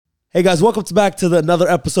Hey guys, welcome back to another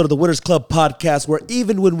episode of the Winners Club podcast, where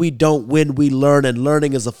even when we don't win, we learn, and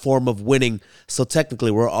learning is a form of winning. So technically,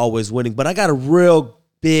 we're always winning. But I got a real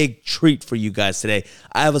big treat for you guys today.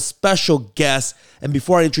 I have a special guest, and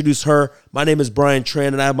before I introduce her, my name is Brian Tran,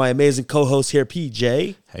 and I have my amazing co-host here,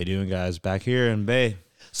 PJ. How you doing, guys? Back here in Bay.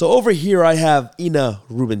 So over here, I have Inna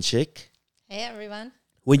Rubinchik. Hey, everyone.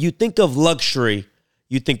 When you think of luxury,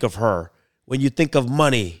 you think of her. When you think of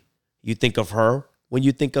money, you think of her. When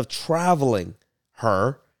you think of traveling,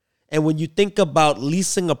 her. And when you think about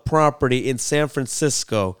leasing a property in San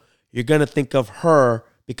Francisco, you're going to think of her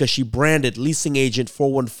because she branded Leasing Agent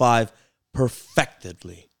 415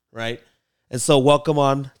 perfectly, right? And so welcome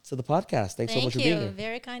on to the podcast. Thanks so much for being here.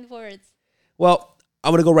 Very kind words. Well,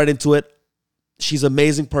 I'm going to go right into it. She's an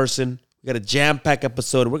amazing person. We got a jam-packed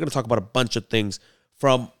episode, and we're going to talk about a bunch of things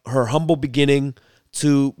from her humble beginning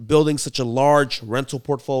to building such a large rental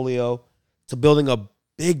portfolio to building a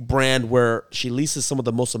big brand where she leases some of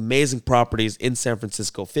the most amazing properties in San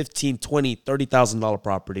Francisco, $15,000, $20,000, $30,000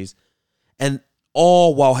 properties, and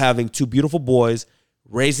all while having two beautiful boys,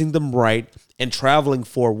 raising them right, and traveling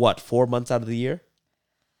for what, 4 months out of the year?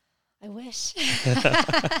 I wish.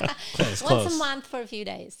 Close. Once a month for a few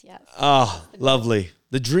days, yes. Oh, lovely.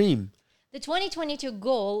 The dream. The 2022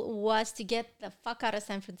 goal was to get the fuck out of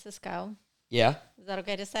San Francisco. Yeah. Is that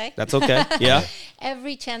okay to say? That's okay. Yeah.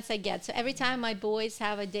 Every chance I get. So every time my boys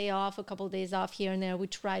have a day off, a couple of days off here and there, we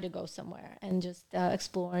try to go somewhere and just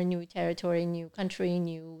explore a new territory, new country,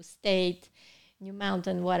 new state, new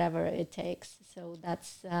mountain, whatever it takes. So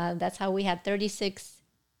that's how we had 36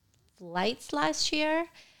 flights last year.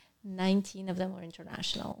 19 of them were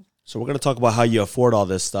international. So we're going to talk about how you afford all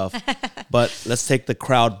this stuff, but let's take the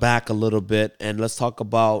crowd back a little bit and let's talk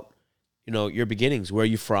about, your beginnings. Where are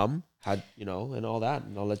you from? How, and all that,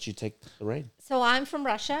 and I'll let you take the reign. So I'm from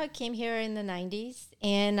Russia. I came here in the 90s,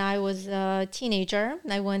 and I was a teenager.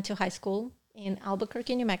 I went to high school in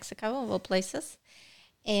Albuquerque, New Mexico, of all places.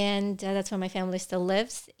 And that's where my family still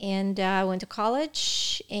lives. And I went to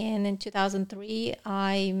college, and in 2003,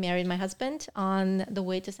 I married my husband on the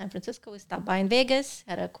way to San Francisco. We stopped by in Vegas,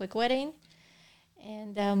 had a quick wedding,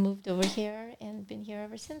 and moved over here, and been here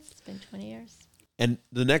ever since. It's been 20 years. And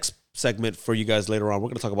the next segment for you guys later on, we're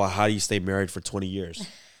going to talk about how do you stay married for 20 years.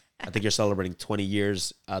 I think you're celebrating 20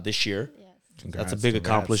 years this year. Yes. That's a big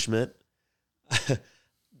accomplishment.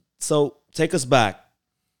 So take us back.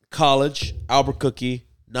 College, Albuquerque,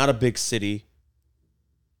 not a big city.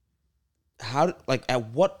 At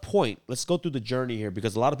what point, let's go through the journey here,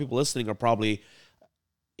 because a lot of people listening are probably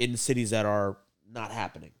in cities that are not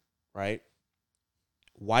happening, right?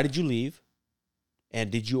 Why did you leave? And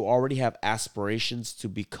did you already have aspirations to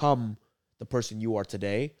become the person you are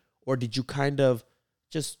today? Or did you kind of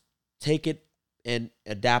just take it and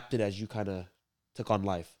adapt it as you kind of took on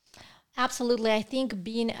life? Absolutely. I think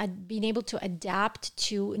being able to adapt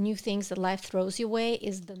to new things that life throws you away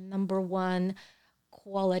is the number one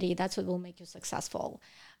quality. That's what will make you successful.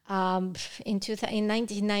 In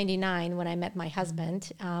 1999, when I met my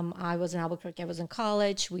husband, I was in Albuquerque. I was in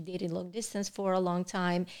college. We dated long distance for a long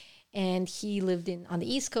time. And he lived on the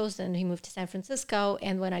East Coast, and he moved to San Francisco.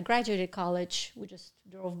 And when I graduated college, we just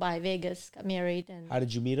drove by Vegas, got married. And how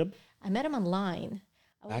did you meet him? I met him online.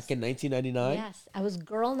 Back in 1999? Yes. I was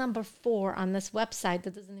girl number 4 on this website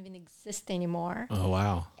that doesn't even exist anymore. Oh,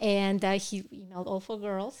 wow. And he emailed all 4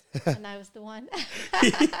 girls, and I was the one.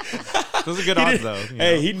 Those are good odds, though.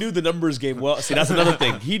 He knew the numbers game well. See, that's another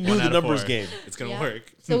thing. He knew the numbers game. It's going to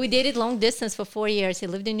work. So we dated long distance for 4 years. He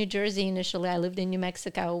lived in New Jersey initially. I lived in New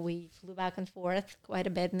Mexico. We flew back and forth quite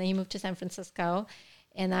a bit, and then he moved to San Francisco,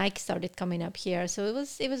 and I started coming up here. So it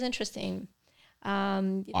was interesting.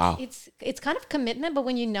 Wow. It's kind of commitment, but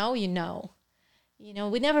when you know, you know.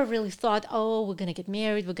 We never really thought, oh, we're going to get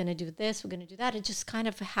married, we're going to do this, we're going to do that. It just kind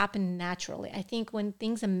of happened naturally. I think when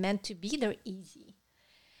things are meant to be, they're easy.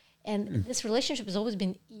 And this relationship has always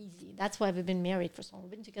been easy. That's why we've been married for so long.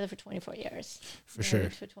 We've been together for 24 years. For sure.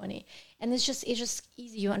 For 20. And it's just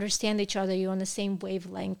easy. You understand each other. You're on the same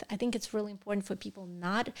wavelength. I think it's really important for people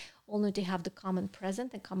not only to have the common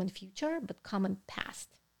present and common future, but common past.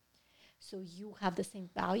 So you have the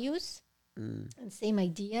same values and same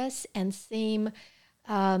ideas and same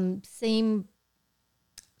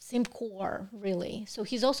core, really. So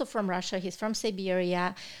he's also from Russia. He's from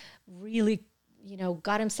Siberia. Really,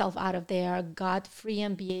 got himself out of there. Got free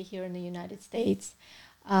MBA here in the United States,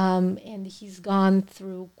 and he's gone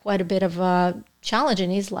through quite a bit of a challenge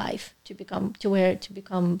in his life to become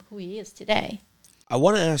who he is today. I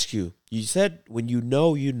want to ask you. You said when you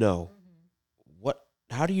know, you know.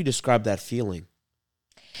 How do you describe that feeling?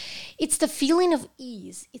 It's the feeling of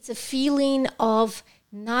ease. It's a feeling of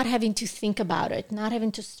not having to think about it, not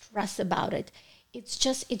having to stress about it. It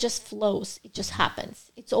just flows. It just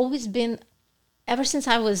happens. It's always been, ever since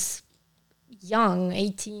I was young,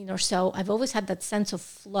 18 or so, I've always had that sense of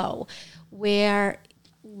flow where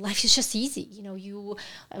life is just easy.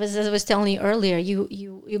 As I was telling you earlier,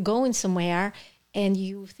 you're going somewhere and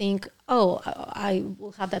you think, oh, I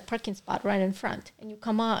will have that parking spot right in front. And you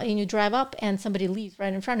come out and you drive up and somebody leaves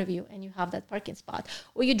right in front of you and you have that parking spot.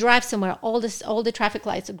 Or you drive somewhere, all the traffic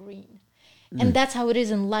lights are green. And that's how it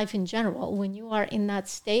is in life in general. When you are in that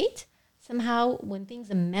state, somehow when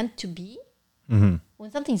things are meant to be,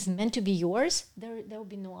 when something's meant to be yours, there will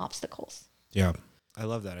be no obstacles. Yeah. I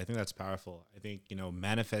love that. I think that's powerful. I think,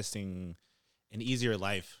 manifesting an easier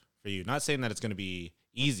life for you. Not saying that it's going to be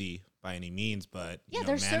easy by any means, but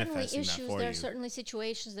there's certainly manifesting that issues, for there are you. certainly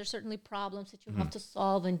situations, there's certainly problems that you have to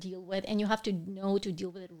solve and deal with, and you have to know to deal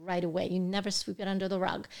with it right away. You never sweep it under the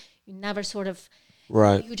rug. You never sort of,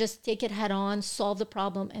 Right. you just take it head on, solve the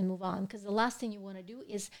problem, and move on. Because the last thing you want to do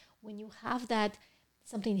is when you have that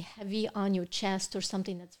something heavy on your chest or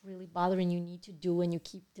something that's really bothering you need to do and you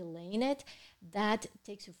keep delaying it, that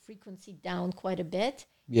takes your frequency down quite a bit.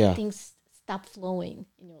 Yeah. Things stop flowing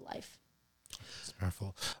in your life. It's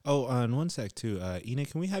powerful. Oh, and one sec too. Inna,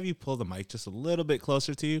 can we have you pull the mic just a little bit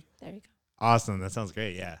closer to you? There you go. Awesome. That sounds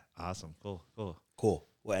great. Yeah. Awesome. Cool. Cool.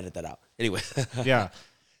 We'll edit that out. Anyway. Yeah.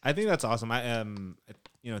 I think that's awesome.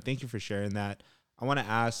 Thank you for sharing that. I want to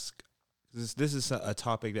ask, this is a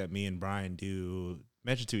topic that me and Brian do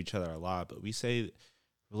mention to each other a lot, but we say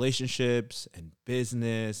relationships and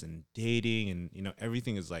business and dating and,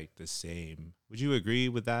 everything is like the same. Would you agree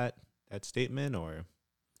with that statement or?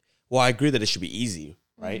 Well, I agree that it should be easy,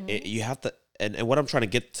 right? You have to, and what I'm trying to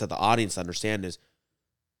get to the audience to understand is,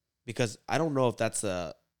 because I don't know if that's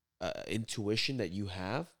a intuition that you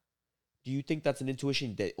have. Do you think that's an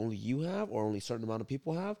intuition that only you have or only a certain amount of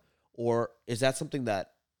people have? Or is that something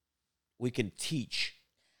that we can teach?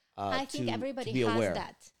 I think everybody to be has aware?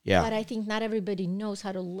 that. Yeah. But I think not everybody knows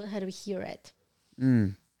how to hear it.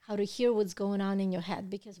 How to hear what's going on in your head,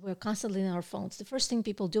 because we're constantly in our phones. The first thing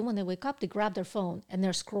people do when they wake up, they grab their phone and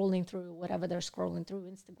they're scrolling through whatever they're scrolling through,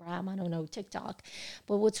 Instagram, I don't know, TikTok.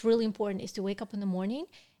 But what's really important is to wake up in the morning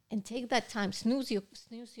and take that time, snooze your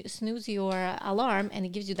alarm, and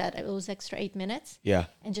it gives you those extra 8 minutes. Yeah.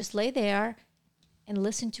 And just lay there and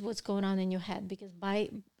listen to what's going on in your head, because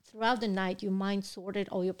throughout the night, your mind sorted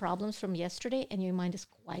all your problems from yesterday and your mind is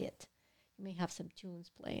quiet. You may have some tunes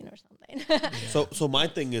playing or something. So my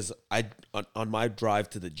thing is, on my drive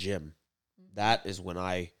to the gym, that is when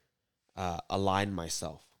I align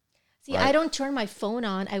myself. See, right? I don't turn my phone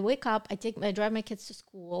on. I wake up, I drive my kids to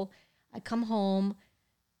school, I come home,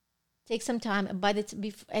 take some time, and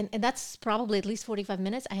that's probably at least 45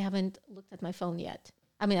 minutes. I haven't looked at my phone yet.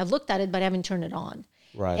 I mean, I've looked at it, but I haven't turned it on.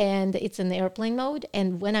 Right. And it's in the airplane mode.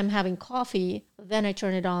 And when I'm having coffee, then I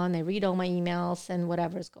turn it on. I read all my emails and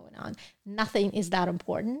whatever's going on. Nothing is that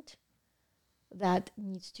important that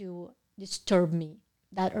needs to disturb me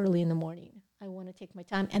that early in the morning. I want to take my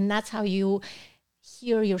time. And that's how you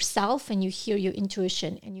hear yourself and you hear your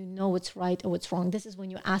intuition and you know what's right or what's wrong. This is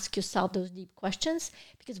when you ask yourself those deep questions,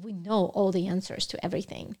 because we know all the answers to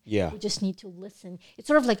everything. Yeah. We just need to listen. It's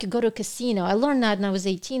sort of like you go to a casino. I learned that when I was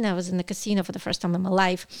 18. I was in the casino for the first time in my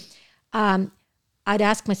life. I'd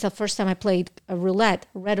ask myself, first time I played a roulette,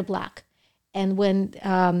 red or black. And when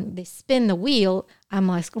they spin the wheel, I'm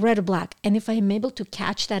like, red or black. And if I'm able to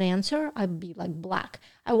catch that answer, I'd be like black.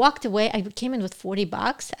 I walked away. I came in with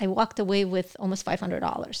 $40. I walked away with almost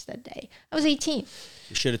 $500 that day. I was 18.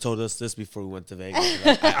 You should have told us this before we went to Vegas.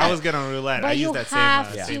 I was good on roulette. I But use you that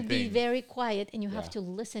have same to be thing. very quiet and you have to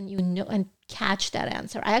listen, and catch that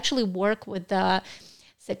answer. I actually work with the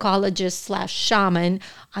psychologist / shaman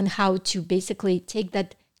on how to basically take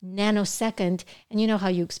that nanosecond, and you know how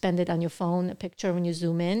you expand it on your phone, a picture when you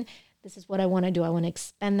zoom in. This is what I want to do. I want to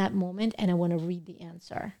expand that moment and I want to read the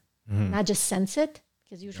answer, not just sense it,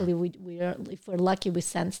 because usually we are, if we're lucky, we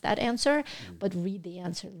sense that answer, but read the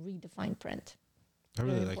answer, read the fine print. I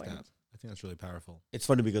really Very like important. that. I think that's really powerful. It's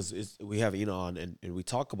funny because we have Ina on and we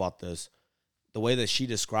talk about this. The way that she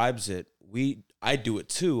describes it, I do it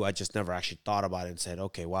too. I just never actually thought about it and said,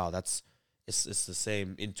 okay, wow, it's the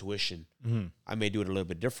same intuition. I may do it a little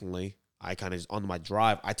bit differently. I kind of, on my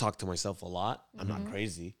drive, I talk to myself a lot. I'm not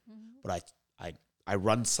crazy, but I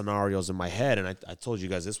run scenarios in my head. And I told you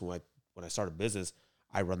guys this when I started business.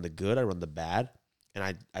 I run the good, I run the bad,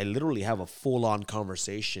 and I literally have a full-on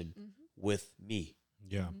conversation with me.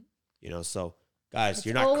 Yeah. So guys, It's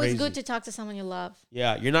you're not always crazy. good to talk to someone you love.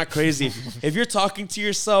 Yeah, you're not crazy. If you're talking to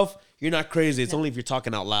yourself, you're not crazy. It's only if you're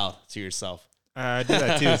talking out loud to yourself. I do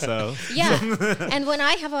that too. So Yeah. And when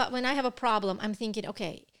I have a problem, I'm thinking,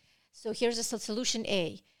 okay, so here's a solution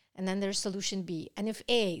A, and then there's solution B. And if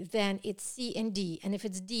A, then it's C and D. And if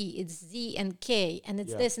it's D, it's Z and K. And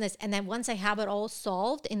it's this and this. And then once I have it all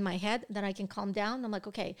solved in my head, then I can calm down. I'm like,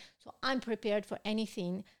 okay, so I'm prepared for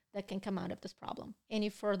anything that can come out of this problem. Any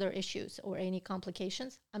further issues or any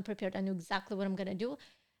complications, I'm prepared. I know exactly what I'm going to do.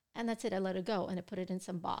 And that's it. I let it go and I put it in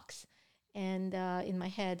some box and in my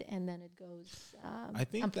head, and then it goes. I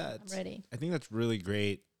think I'm ready. I think that's really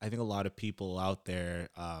great. I think a lot of people out there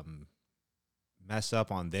mess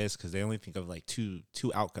up on this because they only think of like two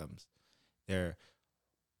outcomes. They're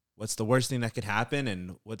what's the worst thing that could happen,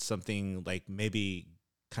 and what's something like maybe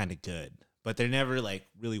kind of good. But they're never like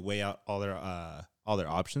really weigh out all their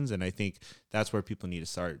options. And I think that's where people need to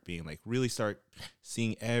start being like really start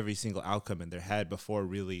seeing every single outcome in their head before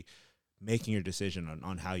really making your decision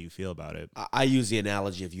on how you feel about it. I use the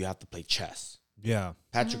analogy of you have to play chess. Yeah.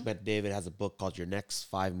 Patrick Bet-David has a book called Your Next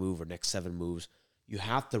 5 Move or Next 7 Moves. You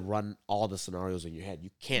have to run all the scenarios in your head.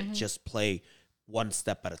 You can't just play one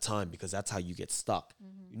step at a time because that's how you get stuck.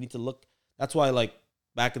 You need to look. That's why, like,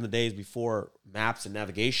 back in the days before maps and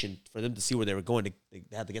navigation, for them to see where they were going, they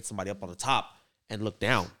had to get somebody up on the top and look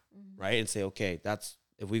down, right? And say, okay,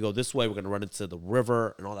 if we go this way, we're going to run into the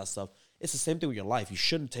river and all that stuff. It's the same thing with your life. You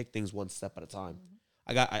shouldn't take things one step at a time.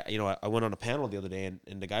 I went on a panel the other day,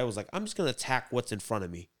 and the guy was like, I'm just going to attack what's in front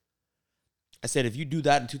of me. I said, if you do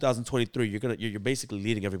that in 2023, you're basically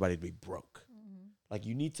leading everybody to be broke. Like,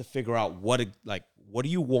 you need to figure out what do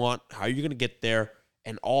you want? How are you going to get there?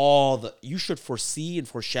 And you should foresee and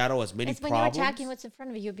foreshadow as many problems. When you're attacking what's in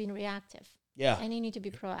front of you, you're being reactive. Yeah. And you need to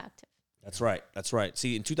be proactive. That's right.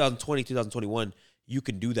 See, in 2020, 2021, you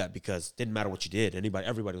can do that because it didn't matter what you did.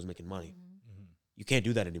 Everybody was making money. You can't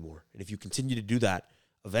do that anymore. And if you continue to do that,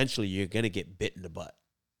 eventually you're going to get bit in the butt,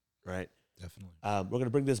 right? Definitely. We're going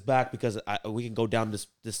to bring this back because we can go down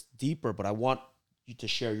this deeper, but I want you to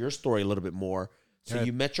share your story a little bit more. So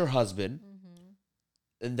you met your husband.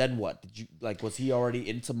 And then what? Was he already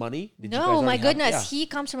into money? No, my goodness. He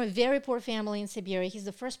comes from a very poor family in Siberia. He's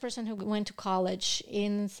the first person who went to college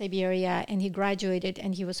in Siberia, and he graduated,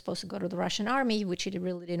 and he was supposed to go to the Russian army, which he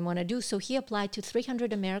really didn't want to do. So he applied to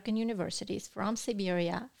 300 American universities from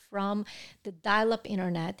Siberia, from the dial-up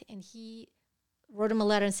internet, and he wrote him a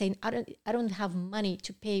letter and saying, I don't have money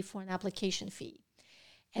to pay for an application fee.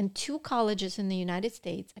 And 2 colleges in the United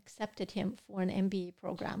States accepted him for an MBA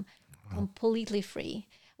program, completely free,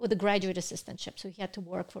 with a graduate assistantship. So he had to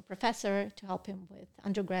work for a professor to help him with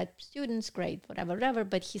undergrad students, grade, whatever.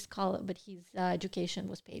 But his education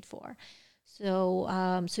was paid for. So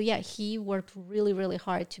he worked really, really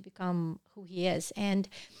hard to become who he is. And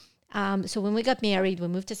so when we got married, we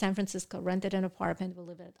moved to San Francisco, rented an apartment. We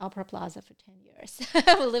lived at Opera Plaza for 10 years.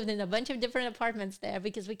 We lived in a bunch of different apartments there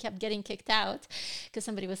because we kept getting kicked out because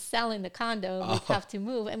somebody was selling the condo. We'd have to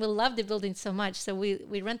move. And we loved the building so much. So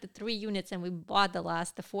we rented 3 units and we bought the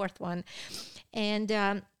 4th one. And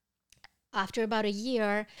after about a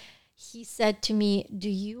year, he said to me,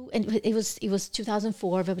 and it was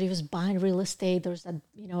 2004, everybody was buying real estate. There was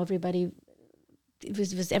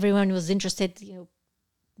everyone was interested,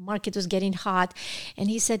 market was getting hot. And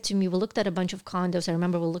he said to me, we looked at a bunch of condos. I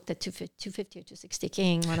remember we looked at 250 or 260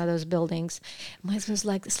 King, one of those buildings. My husband was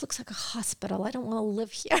like, this looks like a hospital. I don't want to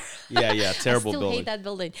live here. Yeah, terrible building. I still hate that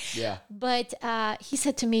building. Yeah. But he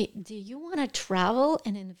said to me, do you want to travel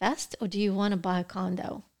and invest, or do you want to buy a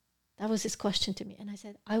condo? That was his question to me. And I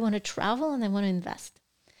said, I want to travel and I want to invest.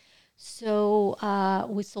 So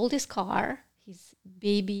we sold his car, his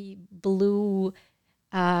baby blue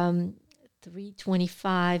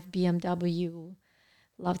 325 BMW.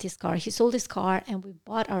 Loved his car. He sold his car, and we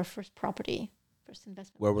bought our first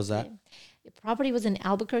investment. Where was that? The property was in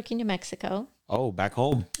Albuquerque, New Mexico. Oh, back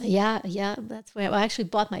home. Yeah. That's where I actually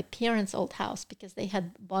bought my parents' old house because they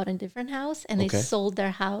had bought a different house and they sold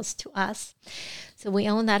their house to us. So we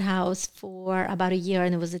owned that house for about a year,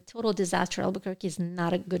 and it was a total disaster. Albuquerque is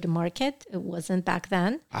not a good market. It wasn't back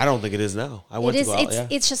then. I don't think it is now.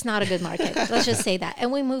 It's just not a good market. Let's just say that.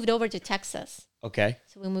 And we moved over to Texas. Okay.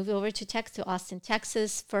 So we moved over to Austin,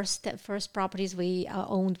 Texas. First properties we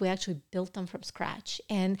owned, we actually built them from scratch.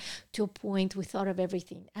 And to a point, we thought of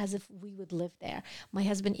everything as if we would live there. My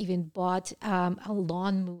husband even bought a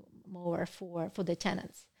lawn mower for the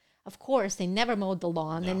tenants. Of course, they never mowed the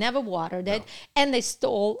lawn. No. They never watered it. And they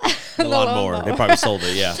stole the lawnmower. They probably sold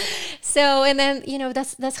it, yeah. So, and then,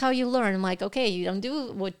 that's how you learn. I'm like, okay, you don't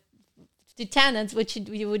do what to tenants, which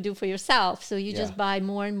you would do for yourself. So you just buy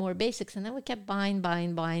more and more basics. And then we kept buying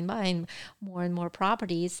more and more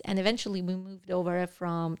properties. And eventually we moved over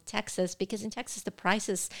from Texas because in Texas, the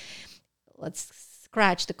prices, let's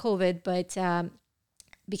scratch the COVID, but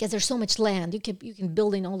because there's so much land, you can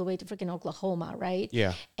build in all the way to freaking Oklahoma, right?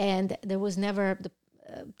 Yeah. And there was never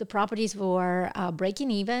the properties were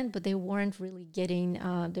breaking even, but they weren't really getting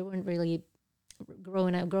they weren't really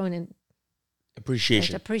growing in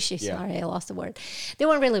Appreciation. Yeah. Sorry, I lost the word. They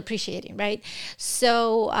weren't really appreciating, right?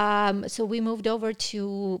 So so we moved over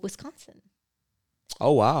to Wisconsin.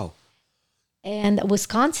 Oh, wow. And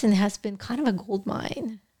Wisconsin has been kind of a gold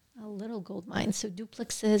mine, a little gold mine. So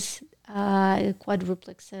duplexes,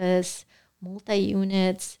 quadruplexes,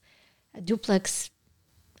 multi-units, a duplex,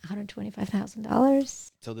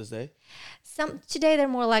 $125,000. Till this day? Today they're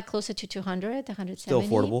more like closer to 200, 170. Still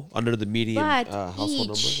affordable, under the median But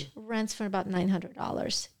household each number? rents for about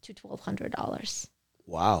 $900 to $1,200.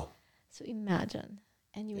 Wow. So imagine,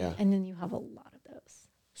 and Yeah. and then you have a lot of those.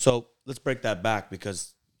 So let's break that back,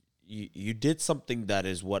 because you did something that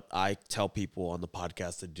is what I tell people on the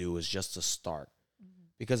podcast to do, is just to start.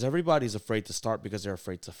 Because everybody's afraid to start because they're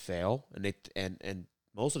afraid to fail. And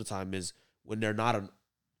most of the time is when they're not an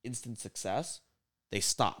instant success, they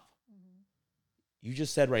stop. You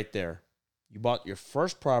just said right there, you bought your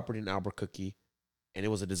first property in Albuquerque and it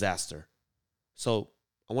was a disaster. So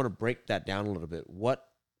I want to break that down a little bit. What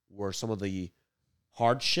were some of the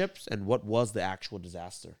hardships and what was the actual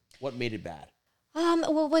disaster? What made it bad?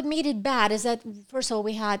 Well, what made it bad is that, first of all,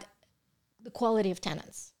 we had the quality of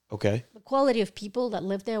tenants. Okay. The quality of people that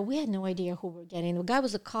lived there, we had no idea who we were getting. The guy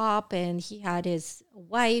was a cop, and he had his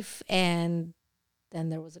wife, and then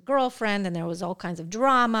there was a girlfriend, and there was all kinds of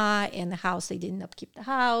drama in the house. They didn't upkeep the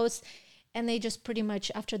house, and they just pretty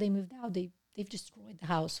much, after they moved out, they've destroyed the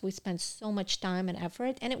house. We spent so much time and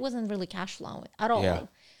effort, and it wasn't really cash flowing at all. Yeah.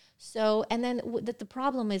 So, and then the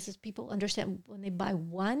problem is people understand when they buy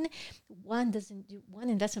one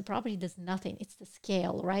investment property does nothing. It's the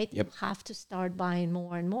scale, right? Yep. You have to start buying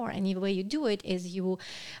more and more. And the way you do it is you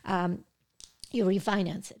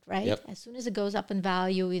refinance it, right? Yep. As soon as it goes up in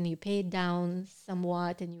value and you pay it down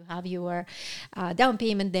somewhat and you have your down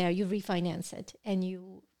payment there, you refinance it and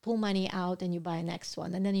you pull money out and you buy a next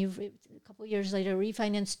one. And then a couple of years later,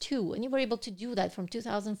 refinance two. And you were able to do that from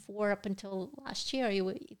 2004 up until last year.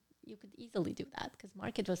 You could easily do that because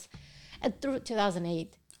market was through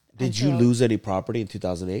 2008. Did you lose any property in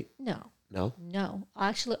 2008? No. No?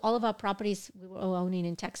 Actually, all of our properties we were owning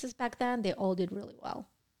in Texas back then, they all did really well.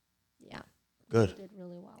 Yeah. Good. They did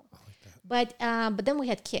really well. But then we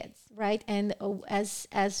had kids, right? And as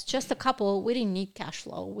just a couple, we didn't need cash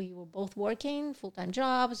flow. We were both working full-time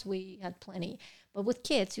jobs. We had plenty. But with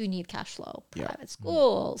kids, you need cash flow. Private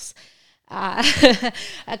schools,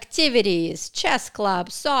 activities, chess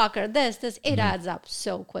clubs, soccer, this, it adds up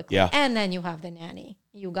so quickly. Yeah. And then you have the nanny.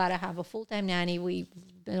 You got to have a full-time nanny. We've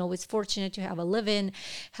been always fortunate to have a live-in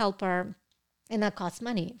helper. And that costs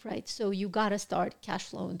money, right? So you got to start cash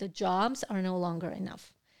flowing. The jobs are no longer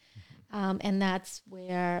enough. And that's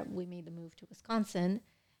where we made the move to Wisconsin.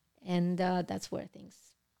 And that's where things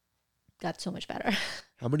got so much better.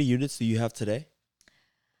 How many units do you have today?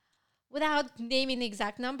 Without naming the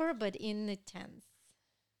exact number, but in the tens.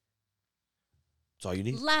 That's all you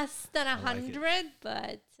need? Less than 100,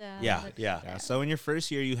 but... Yeah. So in your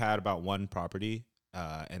first year, you had about one property.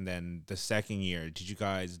 And then the second year, did you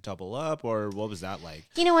guys double up or what was that like?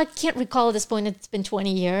 You know, I can't recall at this point. It's been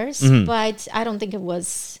 20 years, but I don't think it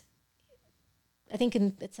was... I think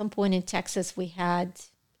at some point in Texas, we had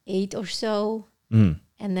 8 or so. And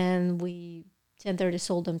then we 1030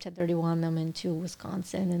 sold them, 1031 them into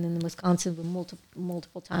Wisconsin. And then in Wisconsin, we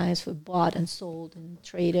multiple times we bought and sold and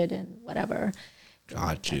traded and whatever.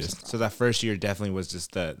 Gotcha. So that first year definitely was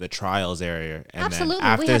just the trials area. And Absolutely. then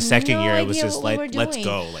after the second year, it was just like, let's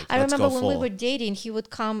go. I let's remember go when full. we were dating, he would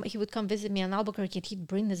come visit me in Albuquerque and he'd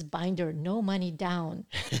bring this binder, no money down.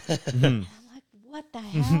 And I'm like, what the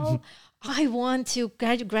hell? I want to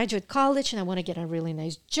graduate college and I want to get a really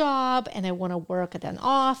nice job and I want to work at an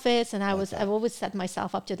office. And I've always set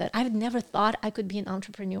myself up to that. I've never thought I could be an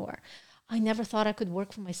entrepreneur. I never thought I could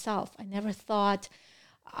work for myself. I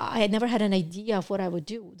had never had an idea of what I would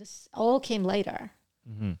do. This all came later.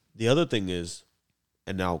 The other thing is,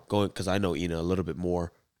 and now going, because I know Inna a little bit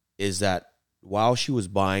more, is that while she was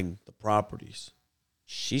buying the properties,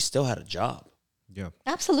 she still had a job. Yeah.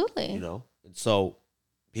 Absolutely. You know? And so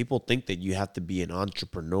people think that you have to be an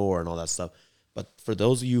entrepreneur and all that stuff. But for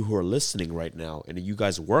those of you who are listening right now and you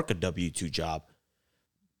guys work a W-2 job,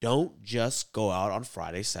 don't just go out on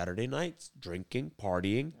Friday, Saturday nights, drinking,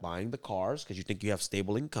 partying, buying the cars because you think you have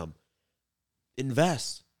stable income.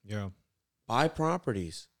 Invest. Yeah. Buy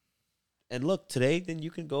properties. And look, today, then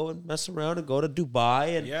you can go and mess around and go to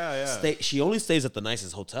Dubai and stay. She only stays at the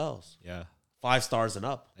nicest hotels. Yeah. 5 stars and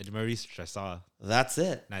up. I did my research. I saw. That's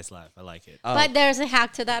it. Nice laugh. I like it. But there's a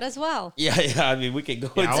hack to that as well. Yeah. I mean, we can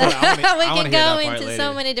go Yeah, into We I can wanna hear go that part into later.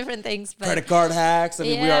 so many different things. But credit card hacks. I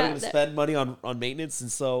mean, we are Yeah, going to spend money on maintenance,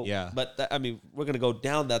 and so Yeah. But I mean, we're going to go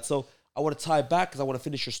down that. So I want to tie back because I want to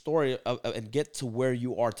finish your story and get to where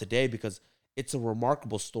you are today because it's a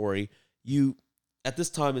remarkable story. You at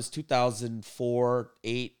this time is 2004,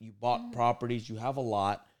 8. You bought properties. You have a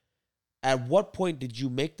lot. At what point did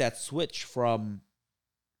you make that switch from,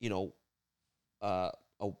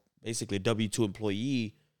 basically a W-2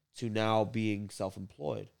 employee to now being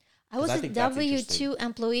self-employed? I was I a think that's interesting. W-2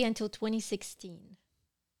 employee until 2016.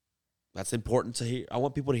 That's important to hear. I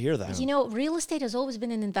want people to hear that. Real estate has always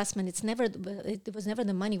been an investment. It was never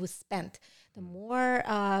the money was spent. The more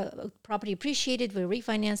property appreciated, we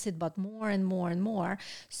refinanced it, but more and more and more.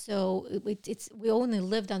 So we only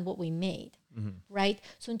lived on what we made, right?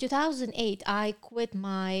 So in 2008, I quit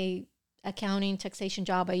my accounting taxation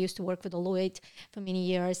job. I used to work for Deloitte for many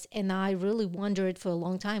years, and I really wondered for a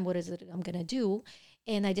long time, what is it I'm going to do?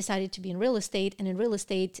 And I decided to be in real estate. And in real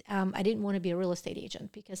estate, I didn't want to be a real estate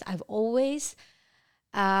agent because I've always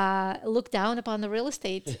looked down upon the real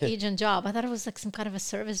estate agent job. I thought it was like some kind of a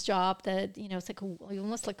service job that, it's like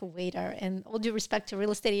almost like a waiter. And all due respect to real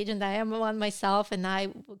estate agent, I am one myself, and I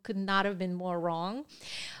could not have been more wrong.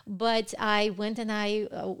 But I went and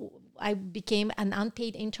I became an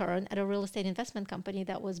unpaid intern at a real estate investment company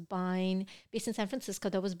that was based in San Francisco,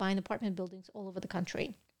 that was buying apartment buildings all over the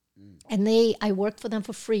country. And I worked for them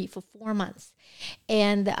for free for 4 months.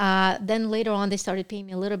 And then later on, they started paying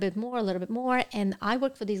me a little bit more. And I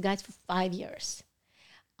worked for these guys for 5 years.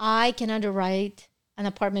 I can underwrite an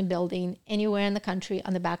apartment building anywhere in the country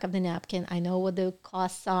on the back of the napkin. I know what the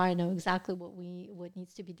costs are. I know exactly what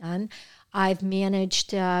needs to be done. I've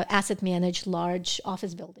asset managed large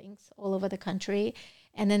office buildings all over the country.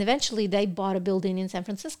 And then eventually they bought a building in San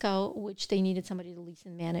Francisco, which they needed somebody to lease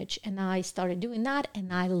and manage. And I started doing that,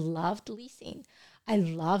 and I loved leasing. I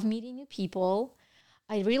love meeting new people.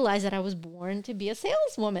 I realized that I was born to be a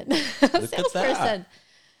saleswoman, a salesperson.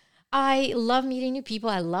 I love meeting new people.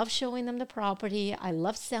 I love showing them the property. I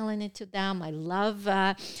love selling it to them. I love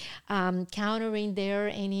countering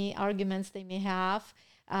any arguments they may have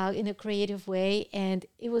in a creative way. And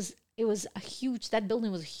that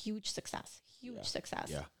building was a huge success.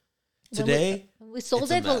 Success. Yeah. Today, when we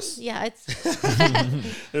sold it.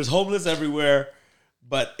 There's homeless everywhere,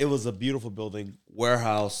 but it was a beautiful building,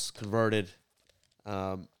 warehouse converted.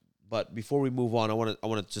 But before we move on, I want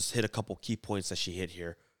to just hit a couple key points that she hit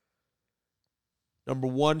here. Number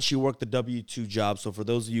one, she worked the W-2 job. So for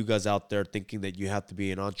those of you guys out there thinking that you have to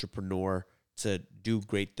be an entrepreneur to do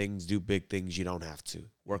great things, do big things, you don't have to.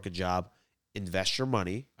 Work a job, invest your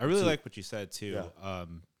money. I really like what you said too. Yeah.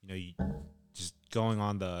 You just going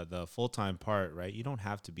on the full-time part, right? You don't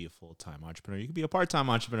have to be a full-time entrepreneur. You can be a part-time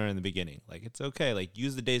entrepreneur in the beginning. Like, it's okay. Like,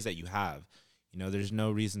 use the days that you have. There's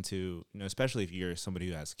no reason to, especially if you're somebody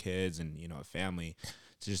who has kids and, a family,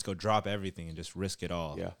 to just go drop everything and just risk it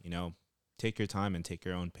all. Yeah. Take your time and take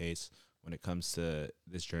your own pace when it comes to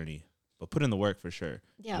this journey. But put in the work for sure.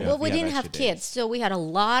 Yeah, we didn't have kids, so we had a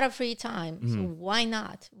lot of free time. So why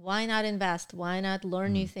not? Why not invest? Why not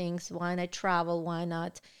learn new things? Why not travel? Why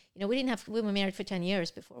not? We were married for 10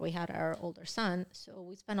 years before we had our older son. So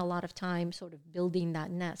we spent a lot of time sort of building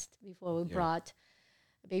that nest before we brought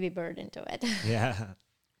a baby bird into it. Yeah.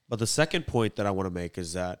 But the second point that I want to make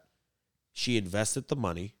is that she invested the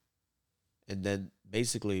money, and then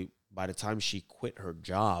basically by the time she quit her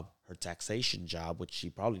job, her taxation job, which she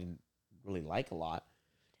probably didn't really like a lot,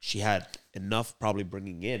 she had enough probably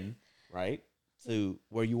bringing in, right, to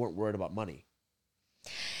where you weren't worried about money.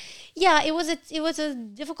 Yeah, it was a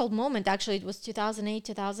difficult moment. Actually, it was 2008,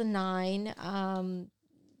 2009.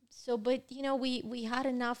 But we had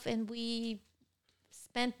enough, and we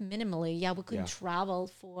spent minimally. Yeah, we couldn't travel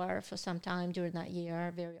for some time during that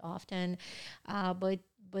year very often, but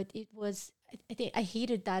it was. I think I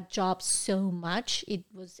hated that job so much. It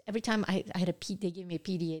was every time I had they gave me a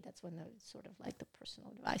PDA. That's when the sort of like the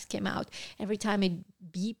personal device came out. Every time it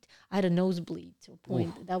beeped, I had a nosebleed to a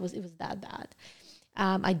point. It was that bad.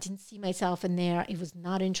 I didn't see myself in there. It was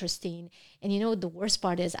not interesting. And the worst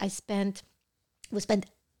part is we spent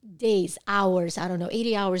days, hours,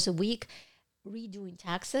 80 hours a week redoing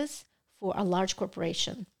taxes for a large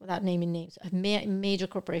corporation, without naming names, a major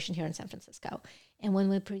corporation here in San Francisco. And when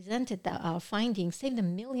we presented our findings, saved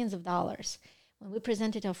them millions of dollars. When we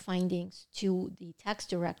presented our findings to the tax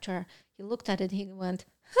director, he looked at it, he went,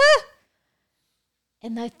 huh?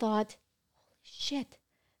 And I thought, holy shit,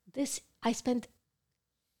 I spent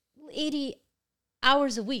 80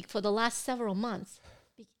 hours a week for the last several months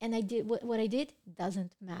And I did what I did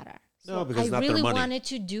doesn't matter. No, So because I it's not their really money. wanted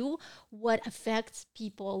to do what affects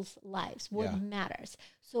people's lives, what matters.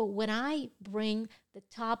 So when I bring the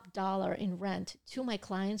top dollar in rent to my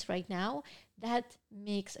clients right now, that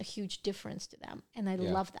makes a huge difference to them. And I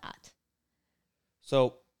love that.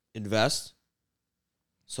 So invest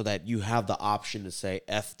so that you have the option to say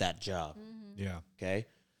F that job. Yeah. Okay.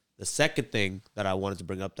 The second thing that I wanted to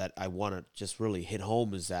bring up that I want to just really hit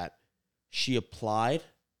home is that she applied,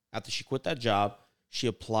 after she quit that job, she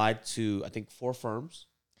applied to, I think, 4 firms.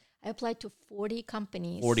 I applied to 40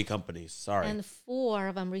 companies. 40 companies, sorry. And 4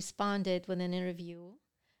 of them responded with an interview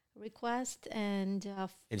request. And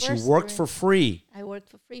she worked for free. I worked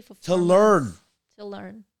for free for 4 to learn. months. To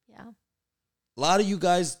learn, yeah. A lot of you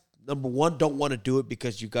guys, number one, don't want to do it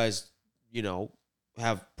because you guys,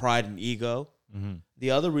 have pride and ego. Mm-hmm.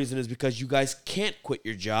 The other reason is because you guys can't quit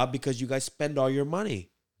your job because you guys spend all your money.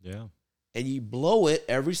 Yeah. And you blow it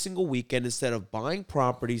every single weekend instead of buying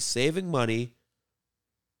properties, saving money,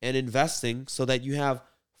 and investing so that you have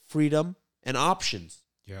freedom and options.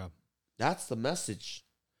 Yeah. That's the message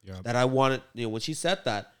Yeah. that I wanted. When she said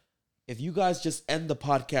that, if you guys just end the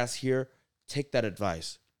podcast here, take that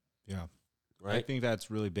advice. Yeah. Right? I think that's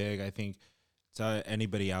really big. I think to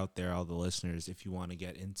anybody out there, all the listeners, if you want to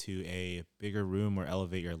get into a bigger room or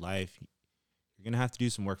elevate your life, you're going to have to do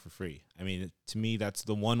some work for free. I mean, to me, that's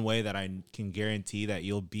the one way that I can guarantee that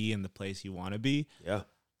you'll be in the place you want to be. Yeah.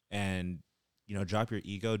 And, drop your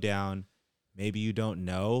ego down. Maybe you don't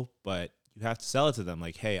know, but you have to sell it to them.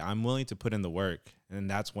 Like, hey, I'm willing to put in the work. And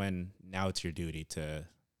that's when now it's your duty to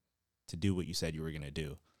do what you said you were going to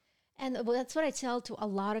do. And that's what I tell to a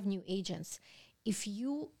lot of new agents. If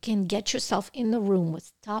you can get yourself in the room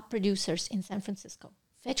with top producers in San Francisco,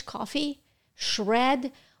 fetch coffee,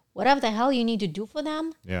 shred, whatever the hell you need to do for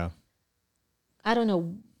them. Yeah. I don't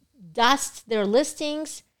know, dust their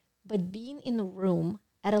listings, but being in the room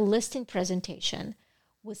at a listing presentation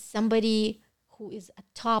with somebody who is a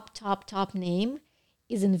top name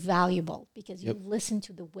is invaluable because you listen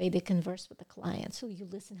to the way they converse with the client. So you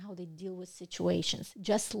listen how they deal with situations.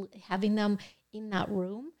 Just having them in that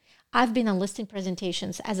room. I've been on listing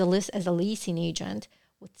presentations as a leasing agent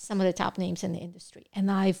with some of the top names in the industry.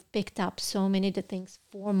 And I've picked up so many of the things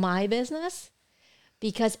for my business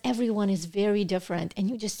because everyone is very different. And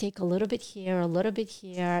you just take a little bit here,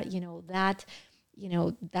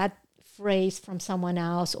 that phrase from someone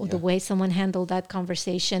else or the way someone handled that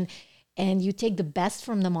conversation. And you take the best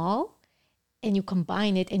from them all and you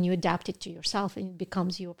combine it and you adapt it to yourself and it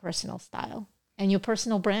becomes your personal style and your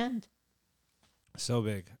personal brand. So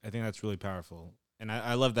big. I think that's really powerful. And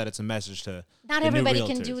I love that it's a message to Not the everybody new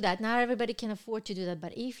can realtors. do that. Not everybody can afford to do that.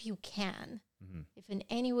 But if you can, if in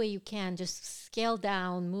any way you can, just scale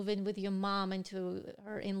down, move in with your mom into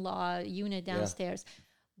her in-law unit downstairs.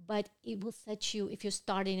 But it will set you, if you're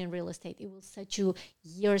starting in real estate, it will set you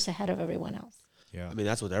years ahead of everyone else. Yeah. I mean,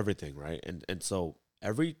 that's with everything, right? And so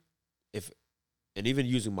and even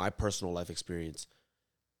using my personal life experience,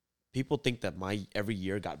 people think that my every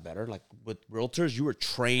year got better. Like with realtors, you were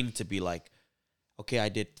trained to be like, okay, I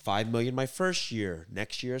did 5 million my first year.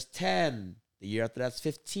 Next year is 10. The year after that's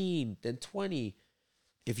 15, then 20.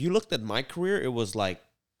 If you looked at my career, it was like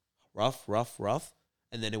rough.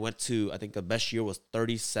 And then it went to, I think the best year was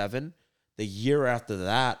 37. The year after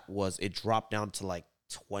that it dropped down to like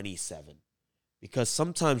 27. Because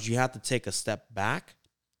sometimes you have to take a step back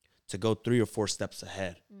to go 3 or 4 steps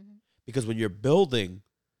ahead. Because when you're building,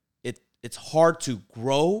 it's hard to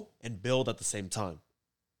grow and build at the same time.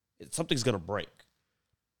 Something's going to break.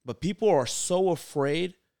 But people are so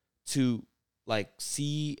afraid to like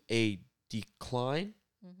see a decline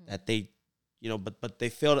that they, but they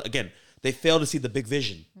fail to see the big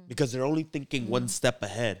vision because they're only thinking one step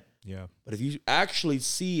ahead. Yeah. But if you actually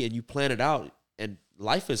see and you plan it out, and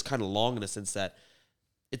life is kind of long in the sense that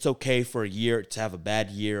it's okay for a year to have a bad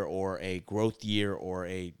year or a growth year or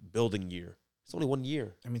a building year. It's only 1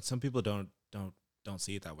 year. I mean, some people don't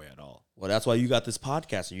see it that way at all. Well, that's why you got this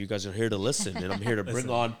podcast and you guys are here to listen, and I'm here to bring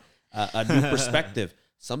on a new perspective.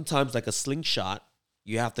 Sometimes like a slingshot,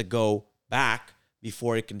 you have to go back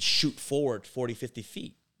before it can shoot forward 40, 50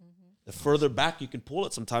 feet. The further back you can pull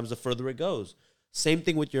it, sometimes the further it goes. Same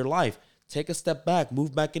thing with your life. Take a step back,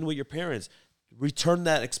 move back in with your parents, return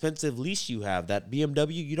that expensive lease you have, that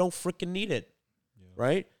BMW, you don't freaking need it,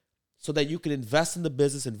 right? So that you can invest in the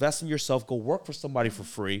business, invest in yourself, go work for somebody for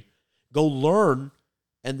free, go learn,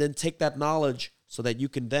 and then take that knowledge so that you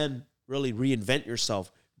can then really reinvent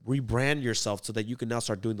yourself, rebrand yourself so that you can now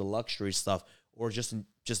start doing the luxury stuff or just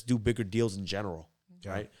do bigger deals in general,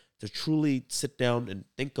 right? To truly sit down and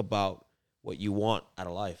think about what you want out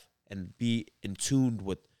of life and be in tune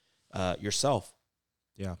with yourself.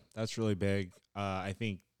 Yeah, that's really big. I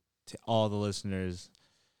think to all the listeners,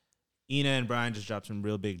 Ina and Brian just dropped some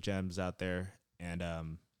real big gems out there, and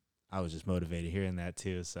I was just motivated hearing that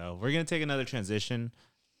too. So we're gonna take another transition.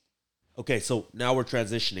 Okay, so now we're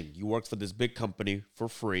transitioning. You worked for this big company for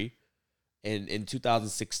free, and in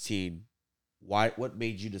 2016, what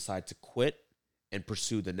made you decide to quit and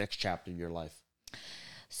pursue the next chapter in your life?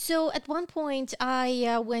 So at one point,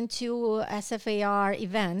 I went to SFAR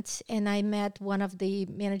event, and I met one of the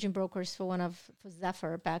managing brokers for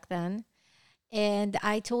Zephyr back then. And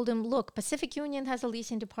I told him, look, Pacific Union has a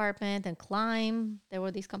leasing department, and Climb, there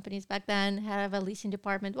were these companies back then, have a leasing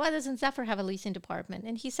department. Why doesn't Zephyr have a leasing department?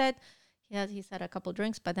 And he said, yeah, he's had a couple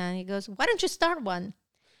drinks, but then he goes, why don't you start one?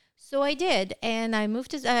 So I did, and I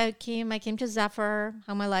moved to I came to Zephyr,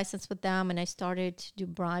 had my license with them, and I started to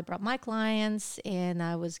do. I brought my clients, and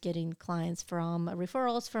I was getting clients from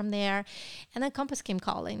referrals from there, and then Compass came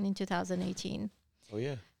calling in 2018. Oh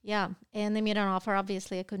yeah, yeah, and they made an offer.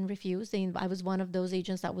 Obviously, I couldn't refuse. I was one of those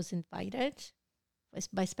agents that was invited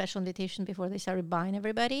by special invitation before they started buying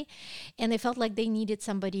everybody, and they felt like they needed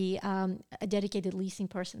somebody, a dedicated leasing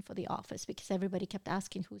person for the office, because everybody kept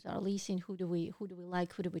asking, who's our leasing, who do we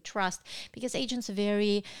like, who do we trust, because agents are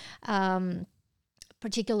very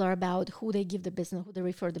particular about who they give the business, who they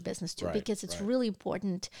refer the business to, because it's really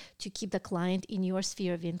important to keep the client in your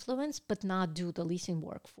sphere of influence, but not do the leasing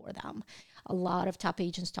work for them. A lot of top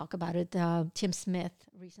agents talk about it. Tim Smith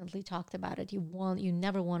recently talked about it. You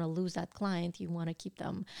never want to lose that client. You want to keep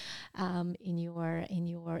them in your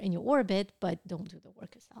orbit, but don't do the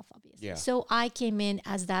work yourself, obviously. Yeah. So I came in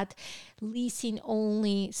as that leasing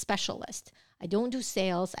only specialist. I don't do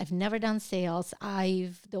sales. I've never done sales.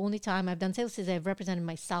 The only time I've done sales is I've represented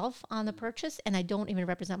myself on the purchase, and I don't even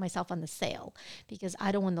represent myself on the sale, because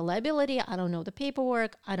I don't want the liability. I don't know the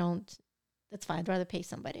paperwork. That's fine. I'd rather pay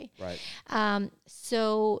somebody. Right.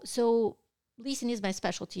 So leasing is my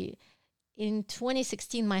specialty. In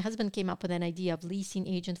 2016, my husband came up with an idea of leasing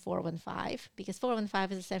agent 415, because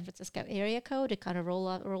 415 is a San Francisco area code. It kind of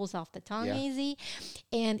rolls off the tongue easy,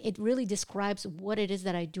 and it really describes what it is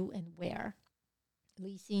that I do and where.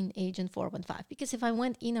 Leasing agent 415. Because if I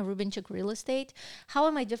went Inna Rubinchik real estate, how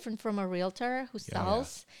am I different from a realtor who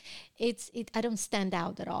sells? I don't stand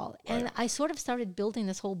out at all. Right. And I sort of started building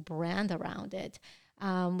this whole brand around it.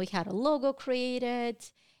 We had a logo created,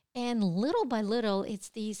 and little by little, it's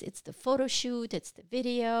the photo shoot, it's the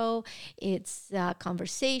video, it's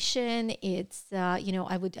conversation, it's I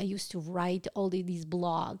used to write all these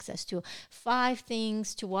blogs as to 5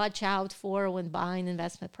 things to watch out for when buying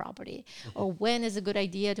investment property, or when is a good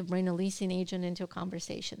idea to bring a leasing agent into a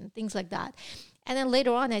conversation, things like that. And then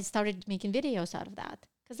later on, I started making videos out of that,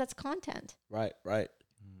 because that's content. Right.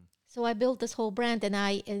 So I built this whole brand, and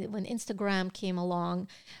when Instagram came along,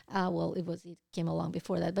 it came along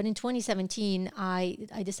before that. But in 2017, I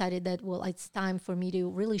decided that, it's time for me to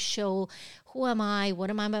really show who am I, what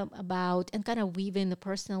am I about, and kind of weave in the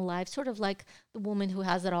personal life, sort of like the woman who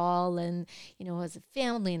has it all, and has a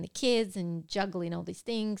family and the kids, and juggling all these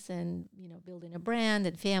things, and building a brand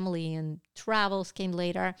and family, and travels came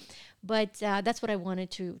later. But that's what I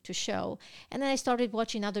wanted to show. And then I started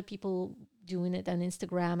watching other people doing it on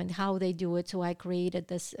Instagram and how they do it. So I created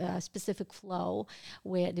this specific flow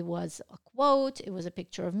where it was a quote, it was a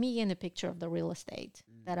picture of me, and a picture of the real estate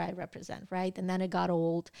that I represent, right? And then it got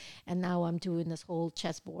old, and now I'm doing this whole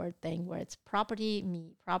chessboard thing where it's property,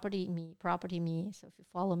 me, property, me, property, me. So if you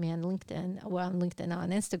follow me on LinkedIn, on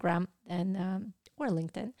Instagram, and or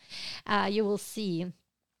LinkedIn, you will see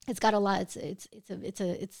it's got a lot.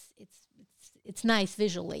 It's nice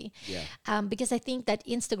visually. Yeah. Because I think that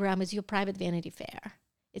Instagram is your private Vanity Fair.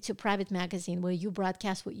 It's your private magazine where you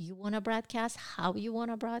broadcast what you want to broadcast, how you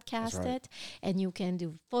want to broadcast it. And you can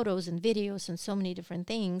do photos and videos and so many different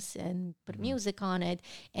things, and put music on it.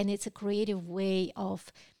 And it's a creative way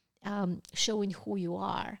of showing who you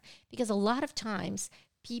are. Because a lot of times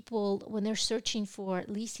people, when they're searching for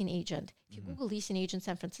leasing agent, if you Google leasing agent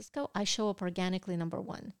San Francisco, I show up organically number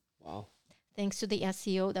 1. Wow. Thanks to the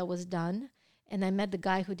SEO that was done. And I met the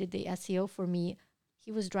guy who did the SEO for me. He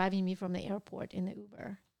was driving me from the airport in the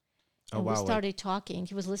Uber. And we started talking.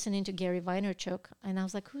 He was listening to Gary Vaynerchuk. And I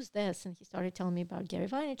was like, who's this? And he started telling me about Gary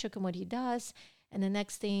Vaynerchuk and what he does. And the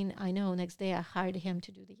next thing I know, next day I hired him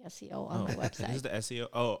to do the SEO on my website. This is the SEO?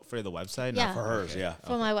 Oh, for the website? Yeah. Not for hers,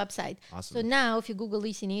 For my website. Awesome. So now if you Google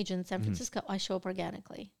leasing agent San Francisco, I show up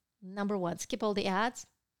organically. Number 1, skip all the ads,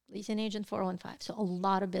 leasing agent 415. So a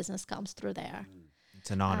lot of business comes through there. It's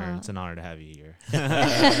an honor. It's an honor to have you here.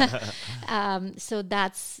 So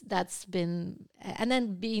that's been, and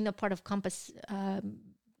then being a part of Compass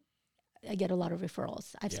I get a lot of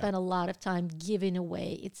referrals. I've Yeah. spent a lot of time giving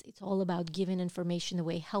away. It's all about giving information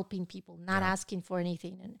away, helping people, not asking for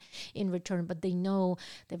anything in return. But they know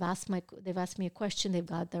they've asked me a question, they've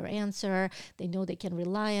got their answer. They know they can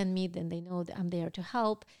rely on me. Then they know that I'm there to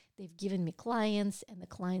help. They've given me clients, and the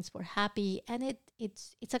clients were happy. And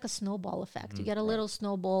it's like a snowball effect. You get a little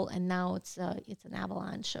snowball, and now it's an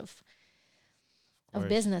avalanche of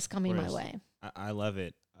business coming my way. I love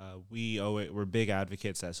it. We're big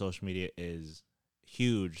advocates that social media is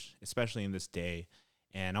huge, especially in this day.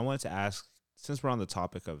 And I wanted to ask, since we're on the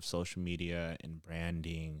topic of social media and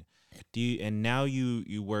branding, now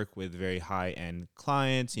you work with very high end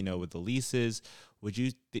clients, with the leases.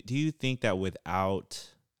 Do you think that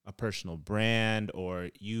without a personal brand or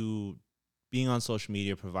you being on social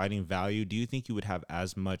media providing value, do you think you would have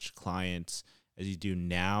as much clients as you do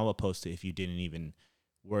now, opposed to if you didn't even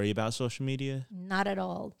worry about social media? Not at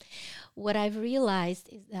all. What I've realized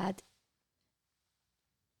is that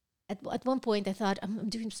at one point I thought I'm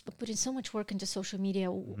putting so much work into social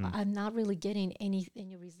media. I'm not really getting any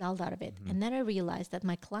result out of it. And then I realized that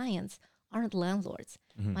my clients aren't landlords.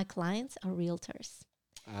 My clients are realtors.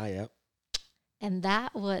 Yeah. And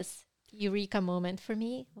that was eureka moment for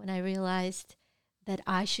me when I realized that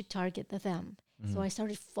I should target them. So I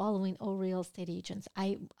started following all real estate agents.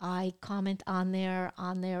 I comment on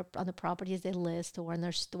the properties they list or on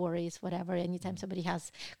their stories, whatever. Anytime somebody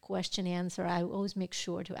has question answer, I always make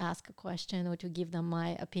sure to ask a question or to give them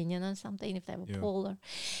my opinion on something if they have a poll.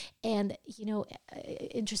 And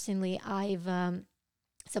interestingly,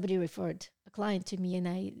 somebody referred a client to me, and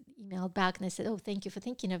I emailed back and I said, "Oh, thank you for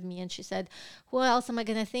thinking of me." And she said, "Who else am I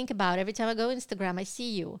going to think about? Every time I go Instagram, I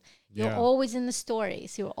see you. You're always in the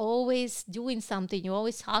stories. You're always doing something. You're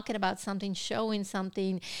always talking about something, showing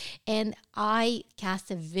something." And I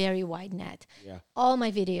cast a very wide net. Yeah. All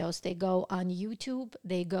my videos, they go on YouTube,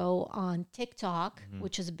 they go on TikTok,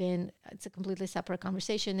 which it's a completely separate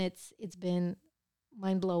conversation. It's been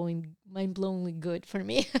mind-blowingly good for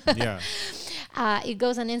me. Yeah. It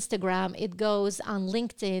goes on Instagram, it goes on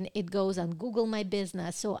LinkedIn, it goes on Google My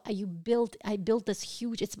Business. So I built this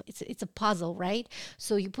huge, it's a puzzle, right?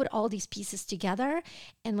 So you put all these pieces together,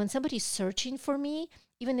 and when somebody's searching for me,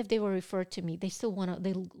 even if they were referred to me, they still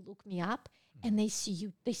they look me up, and they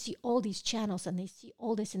see all these channels, and they see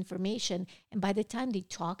all this information. And by the time they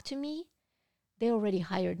talk to me, they already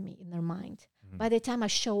hired me in their mind. By the time I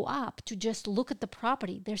show up to just look at the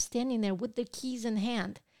property, they're standing there with their keys in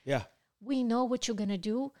hand. Yeah. We know what you're going to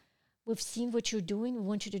do. We've seen what you're doing. We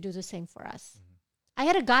want you to do the same for us. I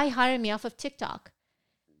had a guy hire me off of TikTok.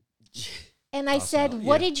 And I said,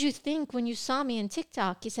 "What did you think when you saw me on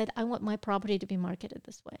TikTok?" He said, "I want my property to be marketed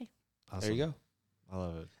this way." Awesome. There you go. I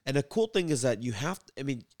love it. And the cool thing is that you have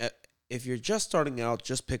to, if you're just starting out,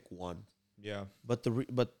 just pick one. Yeah. But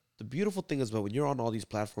the beautiful thing is that when you're on all these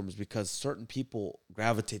platforms, because certain people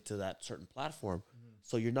gravitate to that certain platform,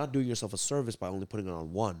 so you're not doing yourself a service by only putting it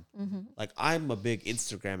on one. Like, I'm a big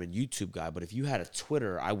Instagram and YouTube guy, but if you had a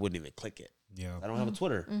Twitter, I wouldn't even click it. Yeah. I don't have a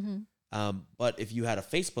Twitter. But if you had a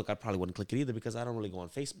Facebook, I probably wouldn't click it either because I don't really go on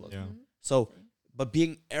Facebook. Yeah. So, but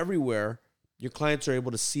being everywhere, your clients are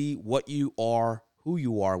able to see what you are, who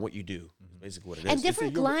you are, and what you do. That's basically what it is. And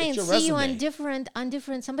different clients see you on different.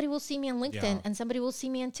 Somebody will see me on LinkedIn, and somebody will see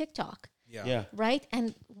me on TikTok. Yeah. Right?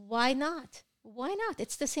 And why not? Why not?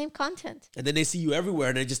 It's the same content. And then they see you everywhere,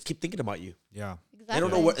 and they just keep thinking about you. Yeah. Exactly. They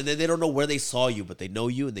don't know where, and then they don't know where they saw you, but they know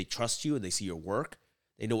you, and they trust you, and they see your work.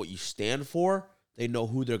 They know what you stand for. They know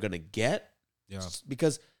who they're gonna get. Yeah.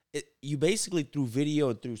 Because you basically, through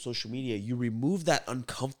video and through social media, you remove that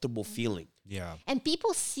uncomfortable feeling. Yeah. And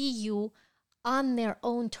people see you on their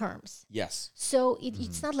own terms. Yes. So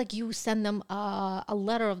it's not like you send them a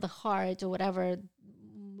letter of the heart or whatever,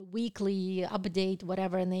 weekly update,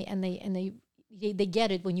 whatever, and they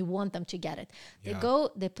get it when you want them to get it. They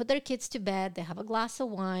go, they put their kids to bed, they have a glass of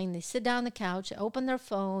wine, they sit down on the couch, they open their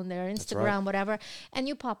phone, their Instagram, whatever, and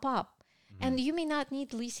you pop up. And you may not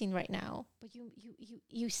need leasing right now, but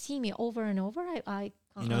you see me over and over. I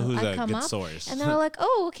who's I a come good up, source. and they're like,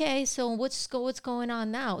 "Oh, okay. So what's going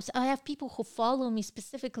on now?" So I have people who follow me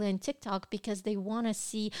specifically on TikTok because they want to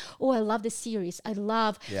see. Oh, I love the series. I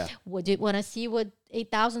love. Yeah. Would you want to see what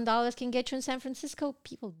 $8,000 can get you in San Francisco?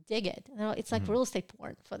 People dig it. It's like real estate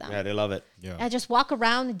porn for them. Yeah, they love it. Yeah. I just walk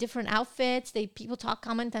around in different outfits. People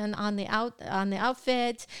comment on the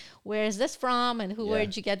outfit. Where is this from? And where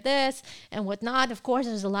did you get this? And whatnot. Of course,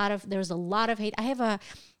 there's a lot of hate. I have a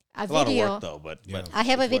A video. lot of work though, but I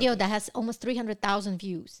have a it's video worth it. that has almost 300,000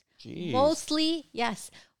 views. Jeez.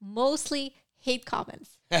 Mostly hate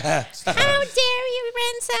comments. How dare you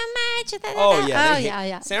rent so much? Oh yeah,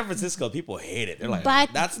 yeah. San Francisco people hate it. They're like,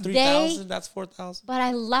 But that's 3,000, that's 4,000. But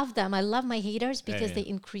I love them. I love my haters because Yeah. they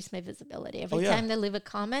increase my visibility. Every yeah. time they leave a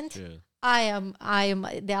comment, Yeah. I am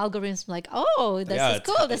the algorithm's like, oh, this Yeah, is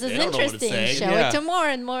cool. This is they don't know what to interesting. say. Show Yeah. it to more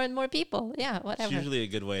and more people. Yeah, It's whatever. usually a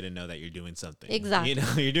good way to know that you're doing something. Exactly. You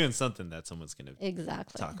know, you're doing something that someone's going to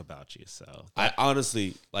Exactly. talk about you. So I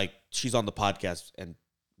honestly, like, she's on the podcast, and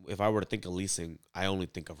if I were to think of leasing, I only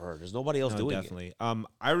think of her. There's nobody else doing definitely.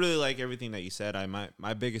 I really like everything that you said.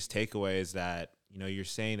 My biggest takeaway is that, you know, you're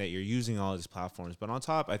saying that you're using all these platforms, but on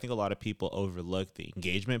top, I think a lot of people overlook the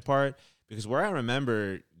engagement part, because where I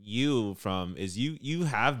remember you from is you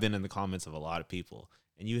have been in the comments of a lot of people,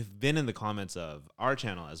 and you've been in the comments of our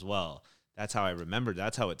channel as well. That's how I remembered.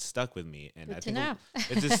 That's how it stuck with me. And Good I to think know.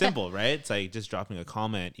 it's just simple, right? It's like just dropping a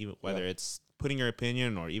comment, even whether it's putting your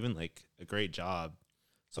opinion or even like a great job.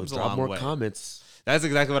 So Comes a drop long more way. comments. That's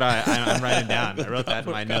exactly what I'm writing down. I wrote that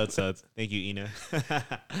in my notes. So thank you, Ina.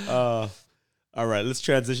 All right, let's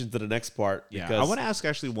transition to the next part. Yeah, Because I want to ask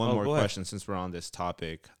actually one more go ahead. question since we're on this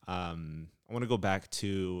topic. I want to go back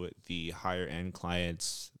to the higher end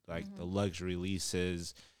clients, like the luxury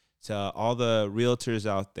leases, to all the realtors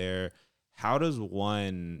out there. How does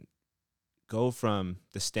one go from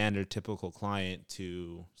the standard typical client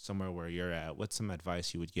to somewhere where you're at? What's some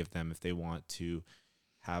advice you would give them if they want to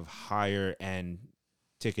have higher end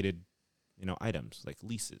ticketed, you know, items like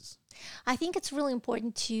leases? I think it's really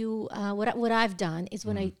important to what I've done is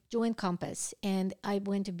when I joined Compass and I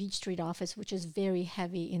went to Beach Street office, which is very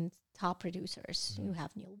heavy in top producers. You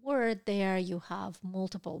have Neil Word there. You have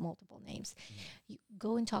multiple names. You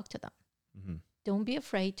go and talk to them. Don't be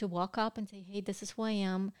afraid to walk up and say, "Hey, this is who I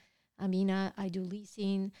am. I'm Ina. I do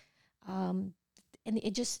leasing." And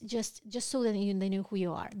it just so that they know who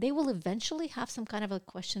you are. They will eventually have some kind of a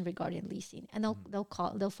question regarding leasing, and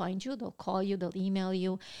they'll find you, they'll call you, they'll email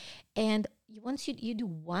you, and once you do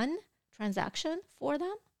one transaction for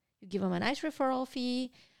them, you give them a nice referral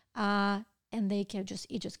fee, and it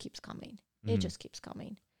just keeps coming. It just keeps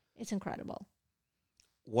coming. It's incredible.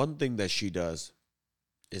 one thing that she does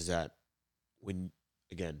is that when,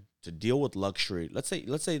 again, to deal with luxury, let's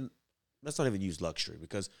not even use luxury,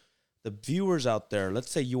 because the viewers out there,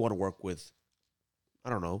 let's say you want to work with, I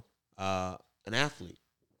don't know, an athlete.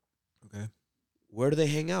 Okay. Where do they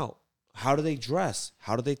hang out? How do they dress?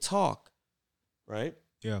 How do they talk? Right?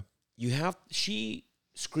 Yeah. She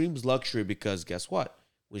screams luxury because guess what?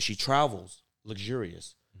 When she travels,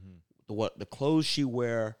 luxurious. The clothes she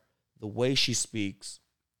wear, the way she speaks,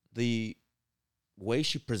 the way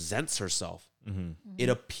she presents herself, it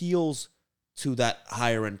appeals to that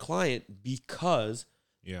higher end client because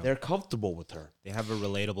they're comfortable with her. They have a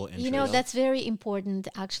relatable interest. You know, that's very important.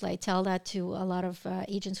 Actually, I tell that to a lot of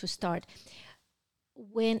agents who start.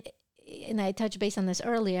 And I touched base on this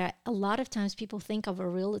earlier, a lot of times people think of a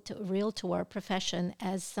realtor profession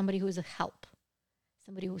as somebody who's help.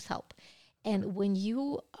 And when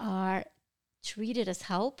you are treated as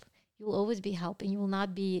help, you'll always be help and you will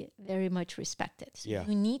not be very much respected. So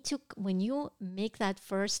you need to, when you make that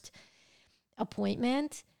first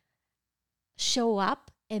appointment, show up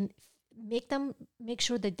and make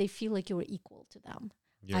sure that they feel like you're equal to them.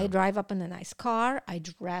 I drive up in a nice car. I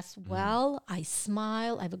dress well. I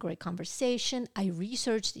smile. I have a great conversation. I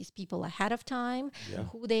research these people ahead of time,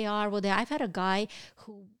 who they are. I've had a guy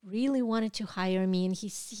who really wanted to hire me, and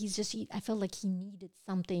I felt like he needed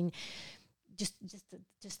something, just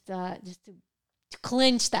to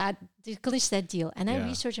clinch that deal. And I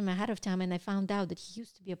researched him ahead of time, and I found out that he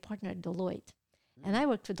used to be a partner at Deloitte, and I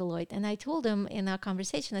worked for Deloitte. And I told him in our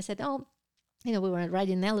conversation, I said, "Oh." We were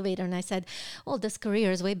riding an elevator, and I said, "Oh, this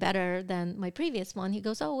career is way better than my previous one." He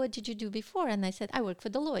goes, "Oh, what did you do before?" And I said, "I worked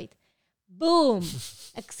for Deloitte." Boom.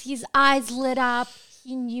 His eyes lit up.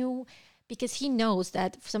 He knew, because he knows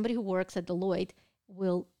that somebody who works at Deloitte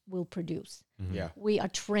will produce. Yeah. We are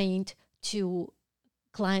trained to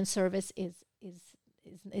client service is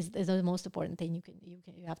the most important thing you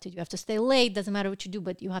have to do. You have to stay late. Doesn't matter what you do,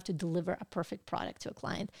 but you have to deliver a perfect product to a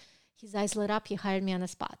client. His eyes lit up. He hired me on the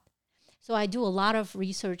spot. So I do a lot of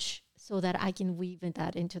research so that I can weave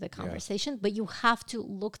that into the conversation. But you have to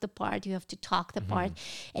look the part. You have to talk the part.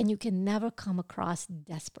 And you can never come across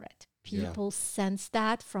desperate. People sense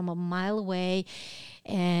that from a mile away.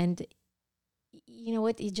 And you know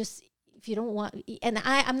what? If you don't want... And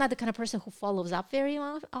I'm not the kind of person who follows up very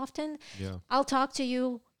often. Yeah. I'll talk to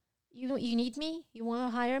you. You need me? You want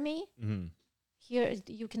to hire me? Here,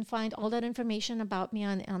 you can find all that information about me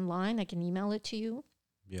online. I can email it to you.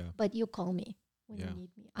 Yeah. But you call me when you need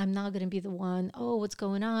me. I'm not going to be the one, "Oh, what's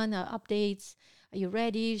going on? Updates. Are you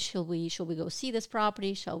ready? Shall we go see this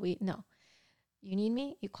property? Shall we? No. You need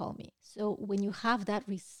me? You call me. So when you have that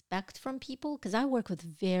respect from people, because I work with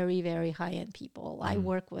very, very high-end people. I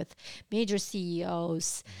work with major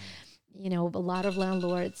CEOs, a lot of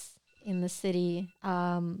landlords in the city,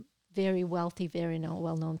 very wealthy, very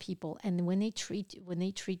well-known people. And when they treat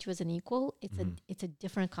you as an equal, it's a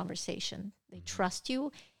different conversation. They trust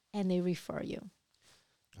you and they refer you.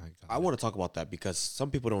 I want to talk about that because some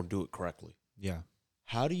people don't do it correctly. Yeah.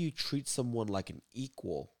 How do you treat someone like an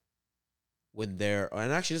equal when they're,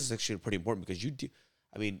 and actually this is actually pretty important because you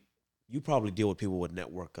probably deal with people with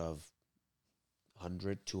network of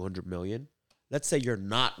 100, 200 million. Let's say you're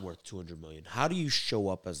not worth 200 million. How do you show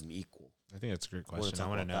up as an equal? I think that's a great question. I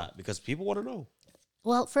want to know that because people want to know.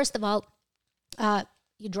 Well, first of all,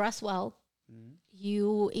 you dress well.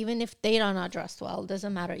 You, even if they are not dressed well,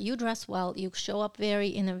 doesn't matter. You dress well. You show up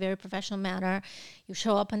in a very professional manner. You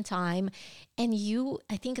show up on time, and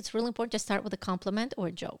I think it's really important to start with a compliment or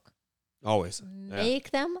a joke. Always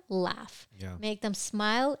Make them laugh. Yeah. Make them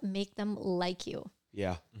smile. Make them like you.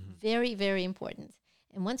 Yeah. Very, very important.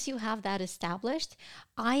 And once you have that established,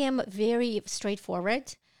 I am very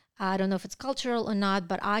straightforward. I don't know if it's cultural or not,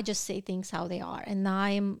 but I just say things how they are, and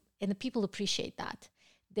the people appreciate that.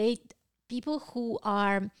 People who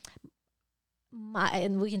are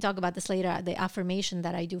and we can talk about this later, the affirmation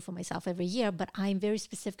that I do for myself every year, but I'm very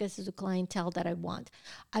specific as to the clientele that I want.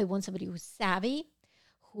 I want somebody who's savvy,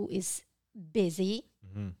 who is busy,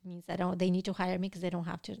 means they need to hire me because they don't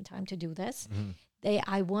have time to do this.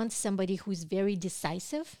 I want somebody who's very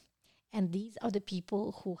decisive, and these are the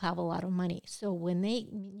people who have a lot of money. So when they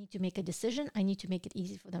need to make a decision, I need to make it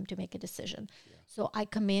easy for them to make a decision. Yeah. So I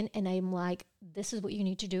come in and I'm like, this is what you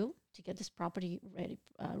need to do to get this property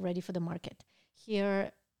ready for the market.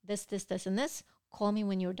 Here, this, and this. Call me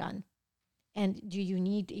when you're done. And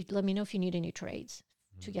let me know if you need any trades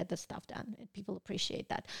to get this stuff done. And people appreciate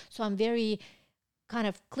that. So I'm very kind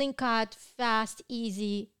of clean cut, fast,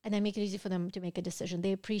 easy, and I make it easy for them to make a decision.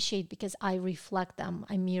 They appreciate because I reflect them,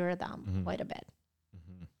 I mirror them quite a bit.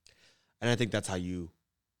 And I think that's how I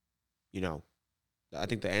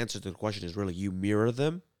think the answer to the question is really you mirror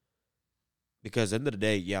them, because at the end of the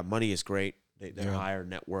day, yeah, money is great. They're higher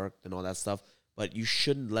network and all that stuff, but you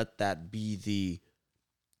shouldn't let that be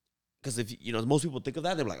because if most people think of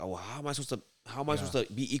that, they're like, oh, how am I supposed to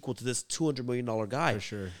be equal to this $200 million guy? For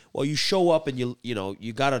sure. Well, you show up and you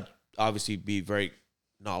gotta obviously be very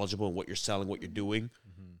knowledgeable in what you're selling, what you're doing.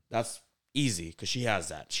 That's easy because she has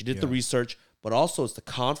that. She did the research, but also it's the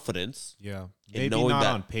confidence. Yeah, maybe not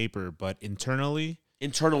on paper, but internally,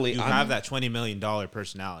 you have that $20 million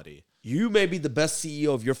personality. You may be the best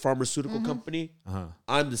CEO of your pharmaceutical company.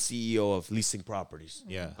 I'm the CEO of leasing properties.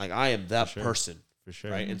 Yeah, like I am that person. For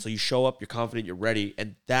sure. Right. And so you show up, you're confident, you're ready.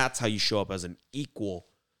 And that's how you show up as an equal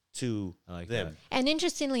to them. That. And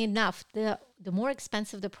interestingly enough, the more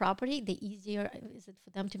expensive the property, the easier is it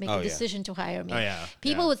for them to make a decision to hire me.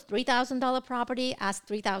 People with $3,000 property ask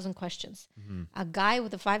 3,000 questions. A guy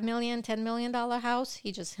with a $5 million, $10 million house,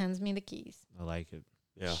 he just hands me the keys. I like it.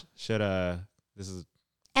 Yeah. This is.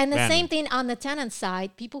 And the same thing on the tenant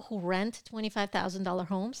side, people who rent $25,000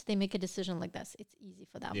 homes, they make a decision like this. It's easy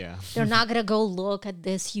for them. Yeah. They're not going to go look at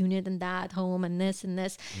this unit and that home and this and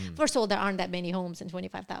this. First of all, there aren't that many homes in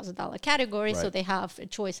 $25,000 category, so they have a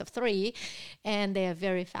choice of 3, and they are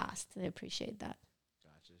very fast. They appreciate that.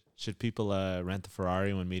 Gotcha. Should people rent the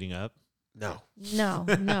Ferrari when meeting up? No. No.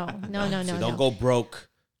 So don't go broke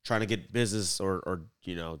trying to get business or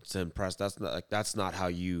to impress. That's not how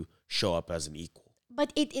you show up as an equal.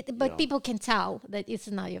 But people can tell that it's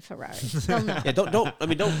not your Ferrari. They'll know.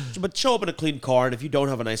 Yeah, but show up in a clean car, and if you don't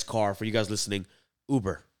have a nice car, for you guys listening,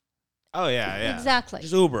 Uber. Oh yeah. Exactly.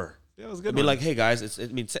 Just Uber. That was a good. Like, hey guys,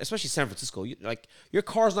 especially San Francisco, your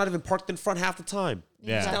car's not even parked in front half the time.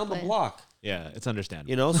 Yeah. It's down the block. Yeah, it's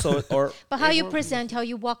understandable. But how you present, how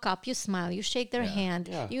you walk up, you smile, you shake their hand,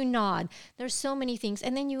 you nod. There's so many things,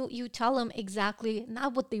 and then you tell them exactly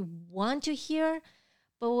not what they want to hear,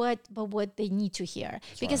 but what they need to hear.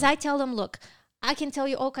 That's because I tell them, look, I can tell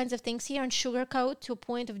you all kinds of things here and sugarcoat to a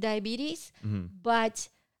point of diabetes, but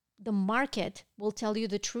the market will tell you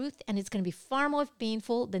the truth, and it's going to be far more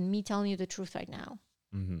painful than me telling you the truth right now.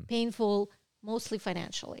 Painful, mostly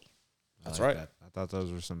financially. That's right. That. I thought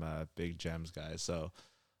those were some big gems, guys. So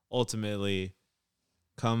ultimately,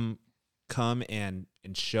 come and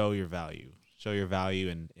show your value. Show your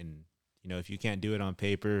value, and if you can't do it on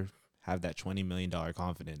paper, have that $20 million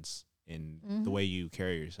confidence in the way you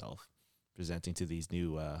carry yourself, presenting to these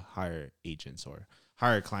new hire agents or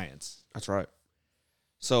hire clients. That's right.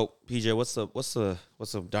 So, PJ, what's the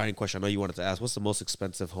dying question I know you wanted to ask? What's the most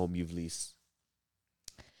expensive home you've leased?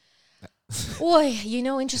 Boy,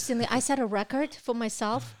 interestingly, I set a record for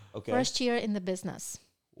myself. Okay. First year in the business,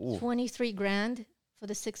 Ooh. 23 grand for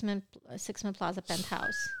the six-man plaza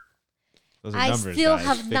penthouse. Those are I numbers, still guys.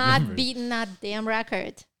 have Big not numbers. beaten that damn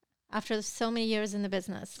record after so many years in the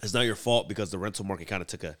business. It's not your fault because the rental market kind of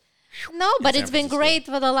took a. No, but San it's been Francisco. great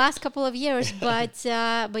for the last couple of years. But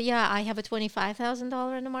yeah, I have a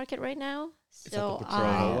 $25,000 in the market right now. So the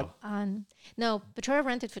Potrero no, Potrero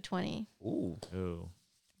rented for 20. Ooh, Ooh.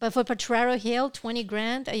 But for Potrero Hill, 20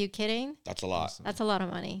 grand? Are you kidding? that's a lot. That's a lot of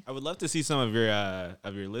money. I would love to see some of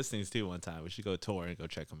your listings too one time. We should go tour and go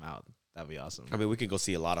check them out. That'd be awesome. I mean, we can go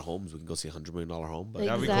see a lot of homes. We can go see $100 million home, but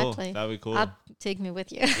That'd be Exactly. cool. That'd be cool. Take me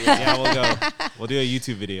with you. Yeah, we'll go. We'll do a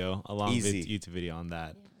YouTube video, a long Easy. YouTube video on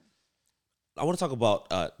that. I want to talk about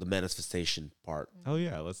the manifestation part Oh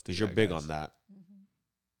yeah, let's do. because you're that, big guys. on that.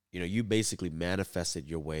 You basically manifested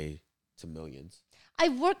your way to millions.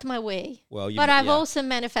 I've worked my way, Well, but I've also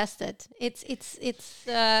manifested. It's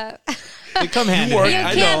They come hand You in work- you hand.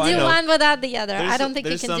 I can't know, I do know. one without the other. There's I don't think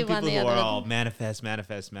you there's can some do one people the who are other. all manifest.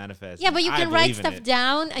 Yeah, but you I can write believe in stuff it.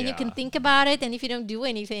 down and you can Yeah. think about it, and if you don't do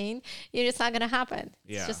anything, it's not gonna happen.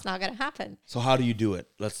 Yeah. It's just not gonna happen. So how do you do it?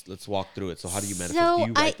 Let's walk through it. So how do you manifest? So do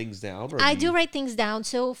you write I- things down? Or I do do you, write things down.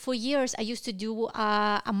 So for years, I used to do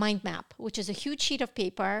a mind map, which is a huge sheet of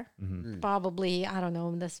paper, probably, I don't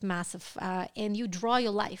know, this massive, and you draw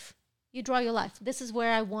your life. You draw your life. This is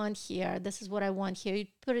where I want here. This is what I want here. You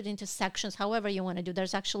put it into sections, however you want to do.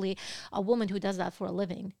 There's actually a woman who does that for a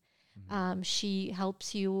living. She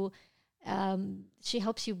helps you. She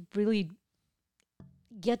helps you really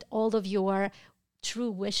get all of your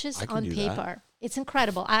true wishes I can on do that. paper. It's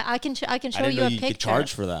incredible. I can I can I show didn't you know a you picture. could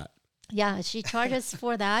charge for that. Yeah, she charges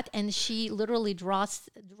for that, and she literally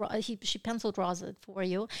she pencil draws it for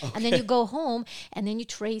you, and then you go home, and then you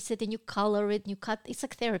trace it, and you color it, and you cut. It's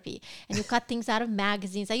like therapy, and you cut things out of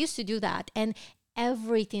magazines. I used to do that, and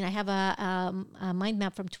everything. I have a mind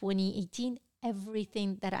map from 2018.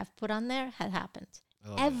 Everything that I've put on there had happened.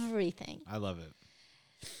 Everything. I love it.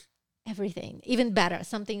 Everything. Even better.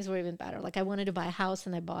 Some things were even better. Like I wanted to buy a house,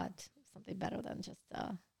 and I bought something better than just.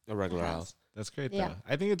 A regular house. That's great Yeah. though.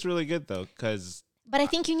 I think it's really good though because But I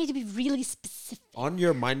think you need to be really specific. On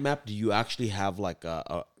your mind map, do you actually have like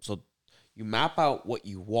so you map out what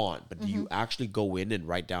you want, but do you actually go in and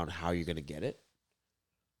write down how you're gonna get it?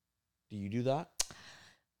 Do you do that?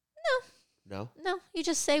 No. No, you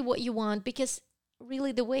just say what you want because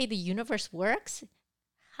really the way the universe works,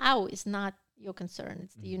 how is not your concern.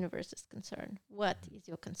 It's the universe's concern. What is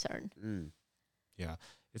your concern? yeah,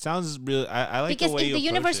 it sounds really. I like Because the way if you the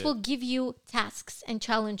approach universe it. will give you tasks and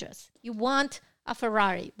challenges. You want a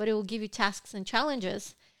Ferrari, but it will give you tasks and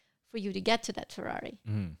challenges for you to get to that Ferrari.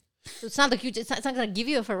 So it's not like it's not going to give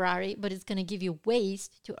you a Ferrari, but it's going to give you ways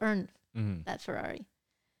to earn that Ferrari.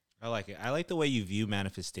 I like it. I like the way you view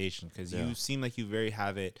manifestation because Yeah. you seem like you very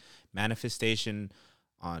have it manifestation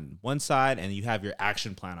on one side and you have your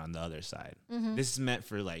action plan on the other side. This is meant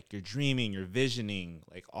for like your dreaming, your visioning,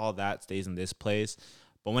 like all that stays in this place.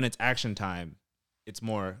 But when it's action time, it's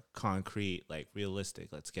more concrete, like realistic.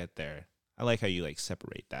 Let's get there. I like how you like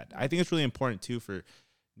separate that. I think it's really important too for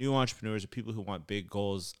new entrepreneurs or people who want big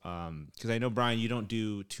goals. Because I know, Brian, you don't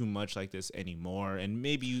do too much like this anymore, and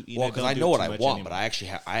maybe you Well, don't because I do know it what too I much want, anymore. but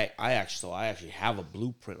I actually have a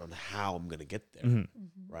blueprint on how I'm gonna get there.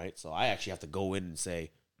 Right. So I actually have to go in and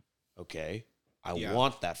say, okay, I Yeah.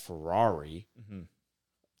 want that Ferrari,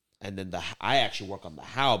 and then I actually work on the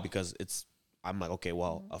how because I'm like, okay,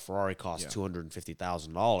 well, a Ferrari costs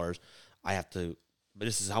 $250,000. I have to. But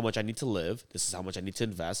this is how much I need to live. This is how much I need to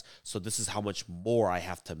invest. So this is how much more I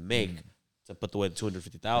have to make to put away the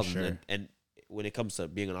 $250,000. Sure. And when it comes to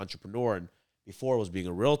being an entrepreneur, and before it was being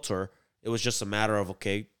a realtor, it was just a matter of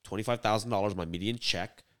okay, $25,000, my median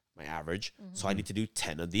check, my average. So I need to do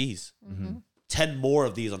 10 of these, 10 more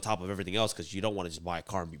of these on top of everything else because you don't want to just buy a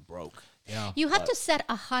car and be broke. Yeah. You have to set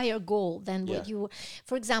a higher goal than what Yeah.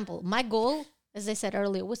 for example, my goal, as I said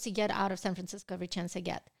earlier, was to get out of San Francisco every chance I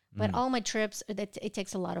get. But all my trips, it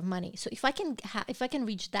takes a lot of money. So if I can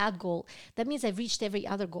reach that goal, that means I've reached every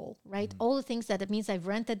other goal, right? All the things that means I've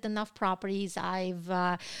rented enough properties, I've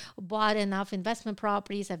bought enough investment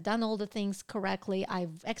properties, I've done all the things correctly,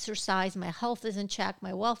 I've exercised, my health is in check,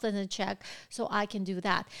 my wealth is in check, so I can do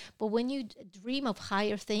that. But when you dream of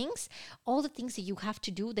higher things, all the things that you have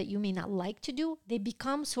to do that you may not like to do, they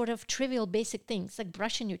become sort of trivial, basic things like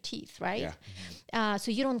brushing your teeth, right? Yeah.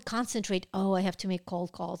 So you don't concentrate. Oh, I have to make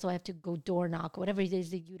cold calls. So I have to go door knock, whatever it is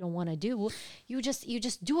that you don't want to do. You just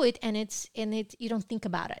do it, and you don't think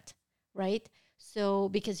about it, right? So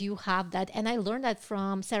because you have that, and I learned that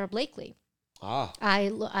from Sarah Blakely. I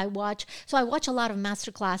watch a lot of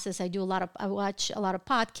master classes. I watch a lot of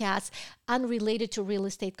podcasts unrelated to real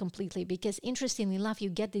estate completely, because interestingly enough, you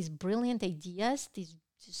get these brilliant ideas, these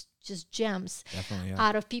just gems Definitely,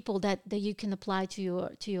 out of people that you can apply to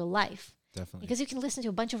your life. Definitely. Because you can listen to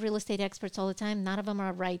a bunch of real estate experts all the time. None of them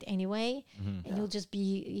are right anyway, and you'll just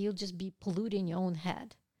be polluting your own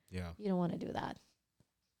head. Yeah. You don't want to do that.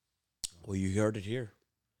 Well, you heard it here.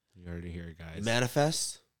 You heard it here, guys.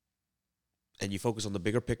 Manifest, and you focus on the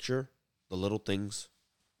bigger picture. The little things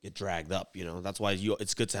get dragged up. That's why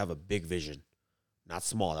it's good to have a big vision, not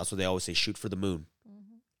small. That's what they always say: shoot for the moon,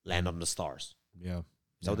 land on the stars. Yeah.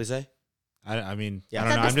 Is that what they say? I mean, Yeah.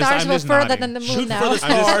 I don't know. The stars were further nodding. than the moon. Shoot now. for the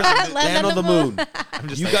stars, land on the moon. I'm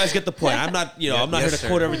just You like, guys get the point. I'm not, I'm not yes, here to sir.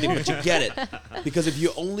 quote everything, but you get it. Because if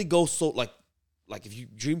you only go so like if you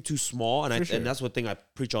dream too small, and For sure. and that's one thing I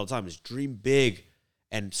preach all the time is dream big,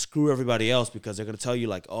 and screw everybody else, because they're gonna tell you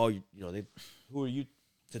like, oh, who are you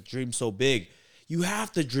to dream so big? You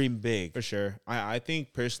have to dream big. For sure. I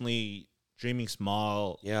think personally, dreaming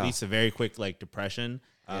small Yeah. leads to very quick depression.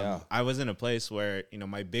 Yeah. I was in a place where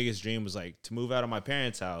my biggest dream was to move out of my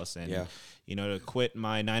parents' house and Yeah. to quit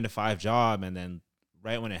my 9-to-5 job, and then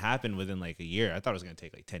right when it happened, within a year, I thought it was gonna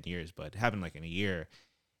take 10 years, but it happened in a year,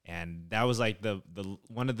 and that was the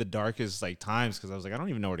one of the darkest times, because I was I don't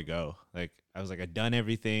even know where to go. I was I'd done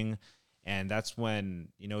everything, and that's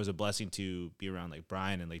when it was a blessing to be around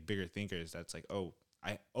Brian and bigger thinkers. That's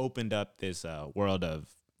I opened up this world of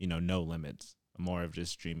no limits, more of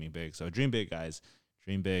just dreaming big. So dream big, guys.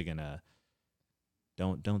 Dream big, and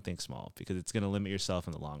don't think small, because it's gonna limit yourself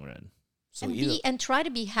in the long run. So And try to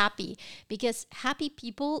be happy, because happy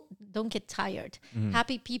people don't get tired.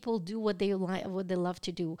 Happy people do what they love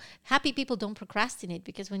to do. Happy people don't procrastinate,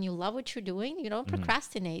 because when you love what you're doing, you don't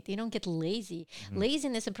procrastinate. You don't get lazy.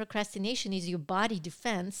 Laziness and procrastination is your body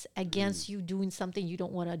defense against you doing something you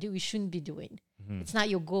don't want to do. You shouldn't be doing. It's not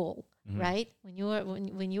your goal, right?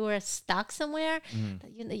 When you are stuck somewhere,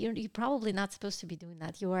 you're probably not supposed to be doing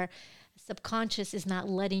that. Your subconscious is not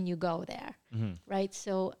letting you go there, right?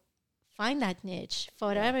 So find that niche for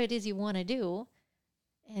whatever it is you want to do,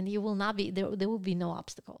 and you will not be there. There will be no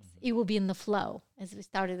obstacles. You will be in the flow. As we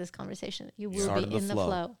started this conversation, you will be in the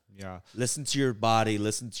flow. Yeah. listen to your body,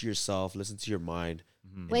 listen to yourself, listen to your mind.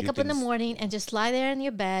 Wake up in the morning and just lie there in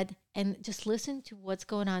your bed and just listen to what's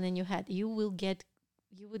going on in your head. You will get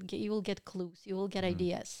clues. You will get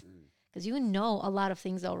ideas, because you know a lot of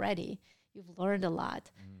things already. You've learned a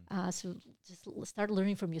lot. So just start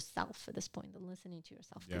learning from yourself at this point and listening to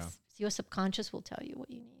yourself, because your subconscious will tell you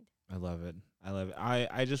what you need. I love it.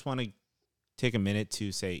 I just want to take a minute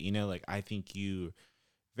to say, I think you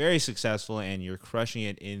very successful, and you're crushing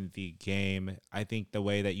it in the game. I think the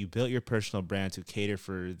way that you built your personal brand to cater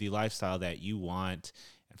for the lifestyle that you want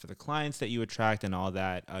and for the clients that you attract and all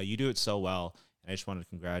that, you do it so well. And I just want to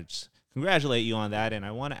congratulate you on that. And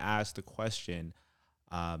I want to ask the question,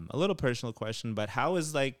 a little personal question, but how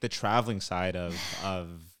is the traveling side of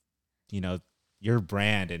your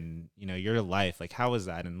brand and your life? How is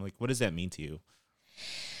that, and what does that mean to you?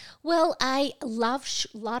 Well, I love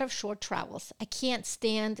a lot of short travels. I can't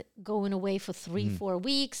stand going away for 3-4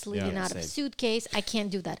 weeks, living out of a suitcase. I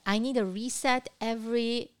can't do that. I need a reset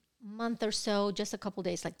every month or so, just a couple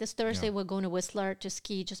days. This Thursday, we're going to Whistler to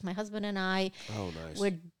ski, just my husband and I. Oh, nice.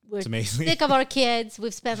 We're amazing. sick of our kids.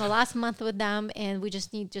 We've spent the last month with them, and we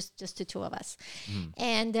just need just the two of us.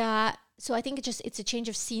 And so I think it's a change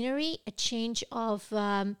of scenery, a change of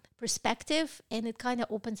perspective, and it kind of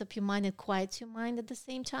opens up your mind and quiets your mind at the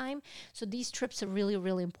same time. So these trips are really,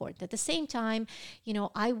 really important. At the same time,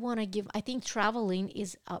 I think traveling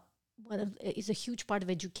is a huge part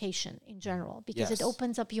of education in general, because it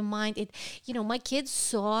opens up your mind. My kids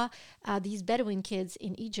saw these Bedouin kids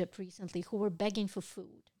in Egypt recently who were begging for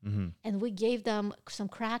food. And we gave them some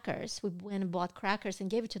crackers. We went and bought crackers and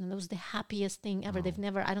gave it to them. It was the happiest thing ever.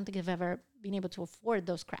 I don't think they've ever been able to afford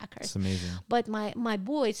those crackers. It's amazing. But my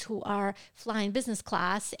boys, who are flying business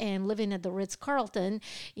class and living at the Ritz-Carlton,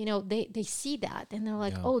 they see that and they're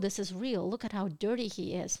like, oh, this is real. Look at how dirty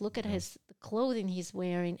he is. Look at the clothing he's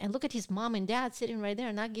wearing. And look at his mom and dad sitting right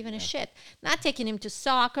there, not giving a shit, not taking him to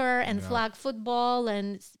soccer and flag football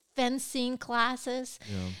and fencing classes.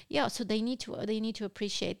 So they need to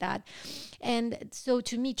appreciate that. And so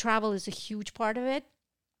to me, travel is a huge part of it.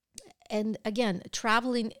 And again,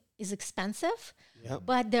 traveling is expensive,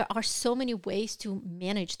 but there are so many ways to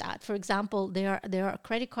manage that. For example, there are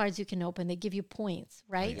credit cards you can open. They give you points,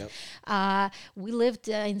 right? We lived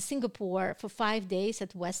in Singapore for 5 days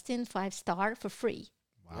at Westin 5-star for free.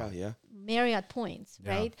 Yeah. Marriott points,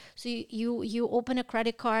 Yeah. right? So you open a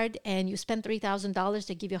credit card and you spend $3,000,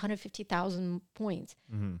 they give you 150,000 points.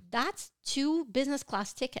 That's 2 business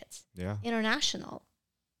class tickets, Yeah. international,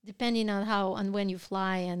 depending on how and when you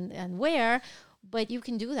fly and where, but you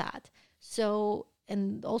can do that. So,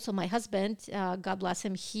 and also my husband, God bless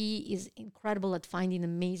him, he is incredible at finding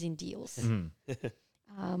amazing deals.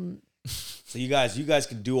 So you guys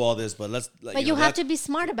can do all this, but But you have to be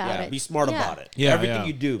smart about it. Be smart about it. Yeah, Everything yeah.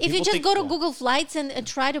 you do. If you people just think- go to Google Flights and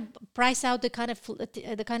try to price out the kind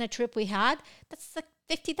of trip we had, that's like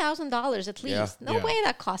 $50,000 at least. Yeah. No Yeah. way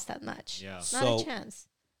that costs that much. Yeah. Not So- a chance.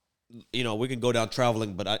 we can go down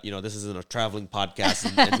traveling, but this isn't a traveling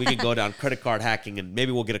podcast, and we can go down credit card hacking, and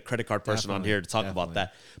maybe we'll get a credit card person on Definitely, here to talk about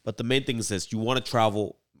that. But the main thing is this: you want to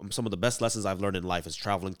travel. Some of the best lessons I've learned in life is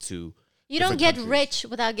traveling to. You don't different get countries. rich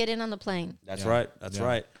without getting on the plane. That's Yeah. right. That's Yeah.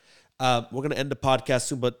 right. We're gonna end the podcast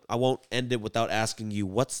soon, but I won't end it without asking you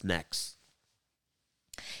what's next.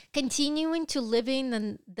 Continuing to live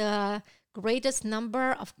in the greatest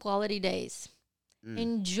number of quality days.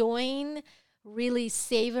 Enjoying, really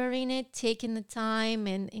savoring it, taking the time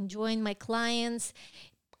and enjoying my clients.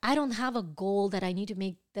 I don't have a goal that I need to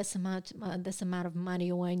make this amount of money,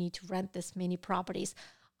 or I need to rent this many properties.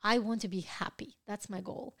 I want to be happy. That's my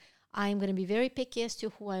goal. I'm going to be very picky as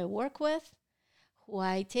to who I work with, who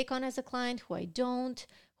I take on as a client, who I don't,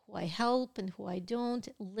 who I help and who I don't.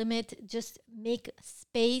 Limit, just make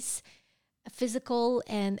space, a physical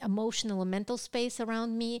and emotional and mental space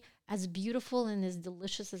around me as beautiful and as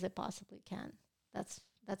delicious as I possibly can. That's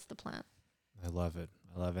the plan. I love it.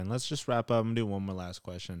 And let's just wrap up. I'm going to do one more last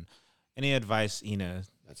question. Any advice, Inna,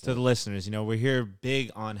 to the listeners? We're here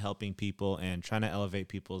big on helping people and trying to elevate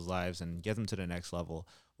people's lives and get them to the next level.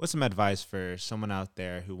 What's some advice for someone out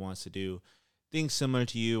there who wants to do things similar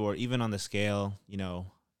to you, or even on the scale,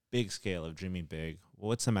 big scale of dreaming big?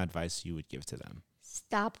 What's some advice you would give to them?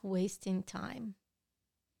 Stop wasting time.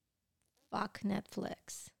 Fuck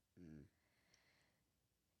Netflix.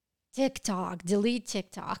 TikTok, delete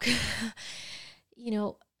TikTok.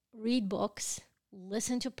 Read books,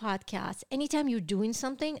 listen to podcasts. Anytime you're doing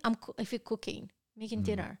something, if you're cooking, making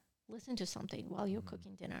dinner, listen to something while you're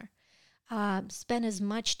cooking dinner. Spend as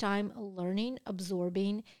much time learning,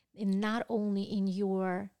 absorbing, and not only in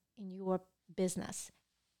your business,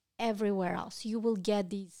 everywhere else. You will get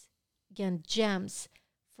these, again, gems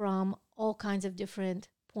from all kinds of different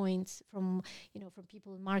points, from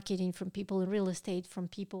people in marketing, from people in real estate, from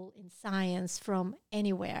people in science, from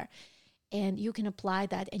anywhere. And you can apply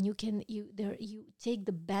that, and you take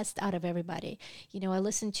the best out of everybody. I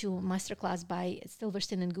listened to a masterclass by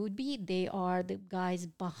Silverstein and Goodby. They are the guys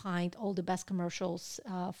behind all the best commercials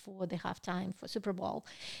for the halftime for Super Bowl.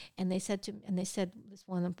 And they said this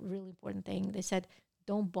one really important thing. They said,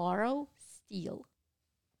 don't borrow, steal.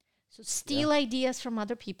 So steal ideas from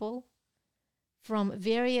other people, from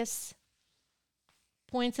various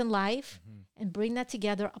points in life, and bring that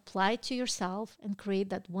together, apply it to yourself, and create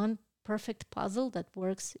that one perfect puzzle that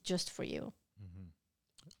works just for you.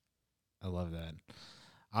 I love that.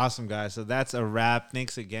 Awesome, guys. So that's a wrap.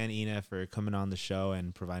 Thanks again, Inna, for coming on the show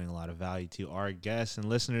and providing a lot of value to our guests and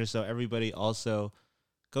listeners. So everybody also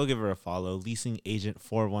go give her a follow. Leasing Agent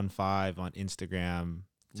 415 on Instagram,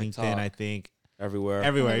 TikTok. LinkedIn, I think. Everywhere.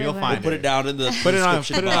 You'll find We'll put it down in the Put it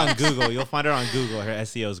description on box. Google. You'll find her on Google. Her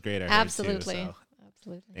SEO is great. I heard, too, Absolutely. so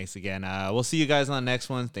Absolutely. thanks again. We'll see you guys on the next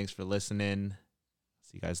one. Thanks for listening.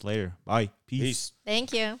 See you guys later. Bye. Peace. Peace.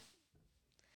 Thank you.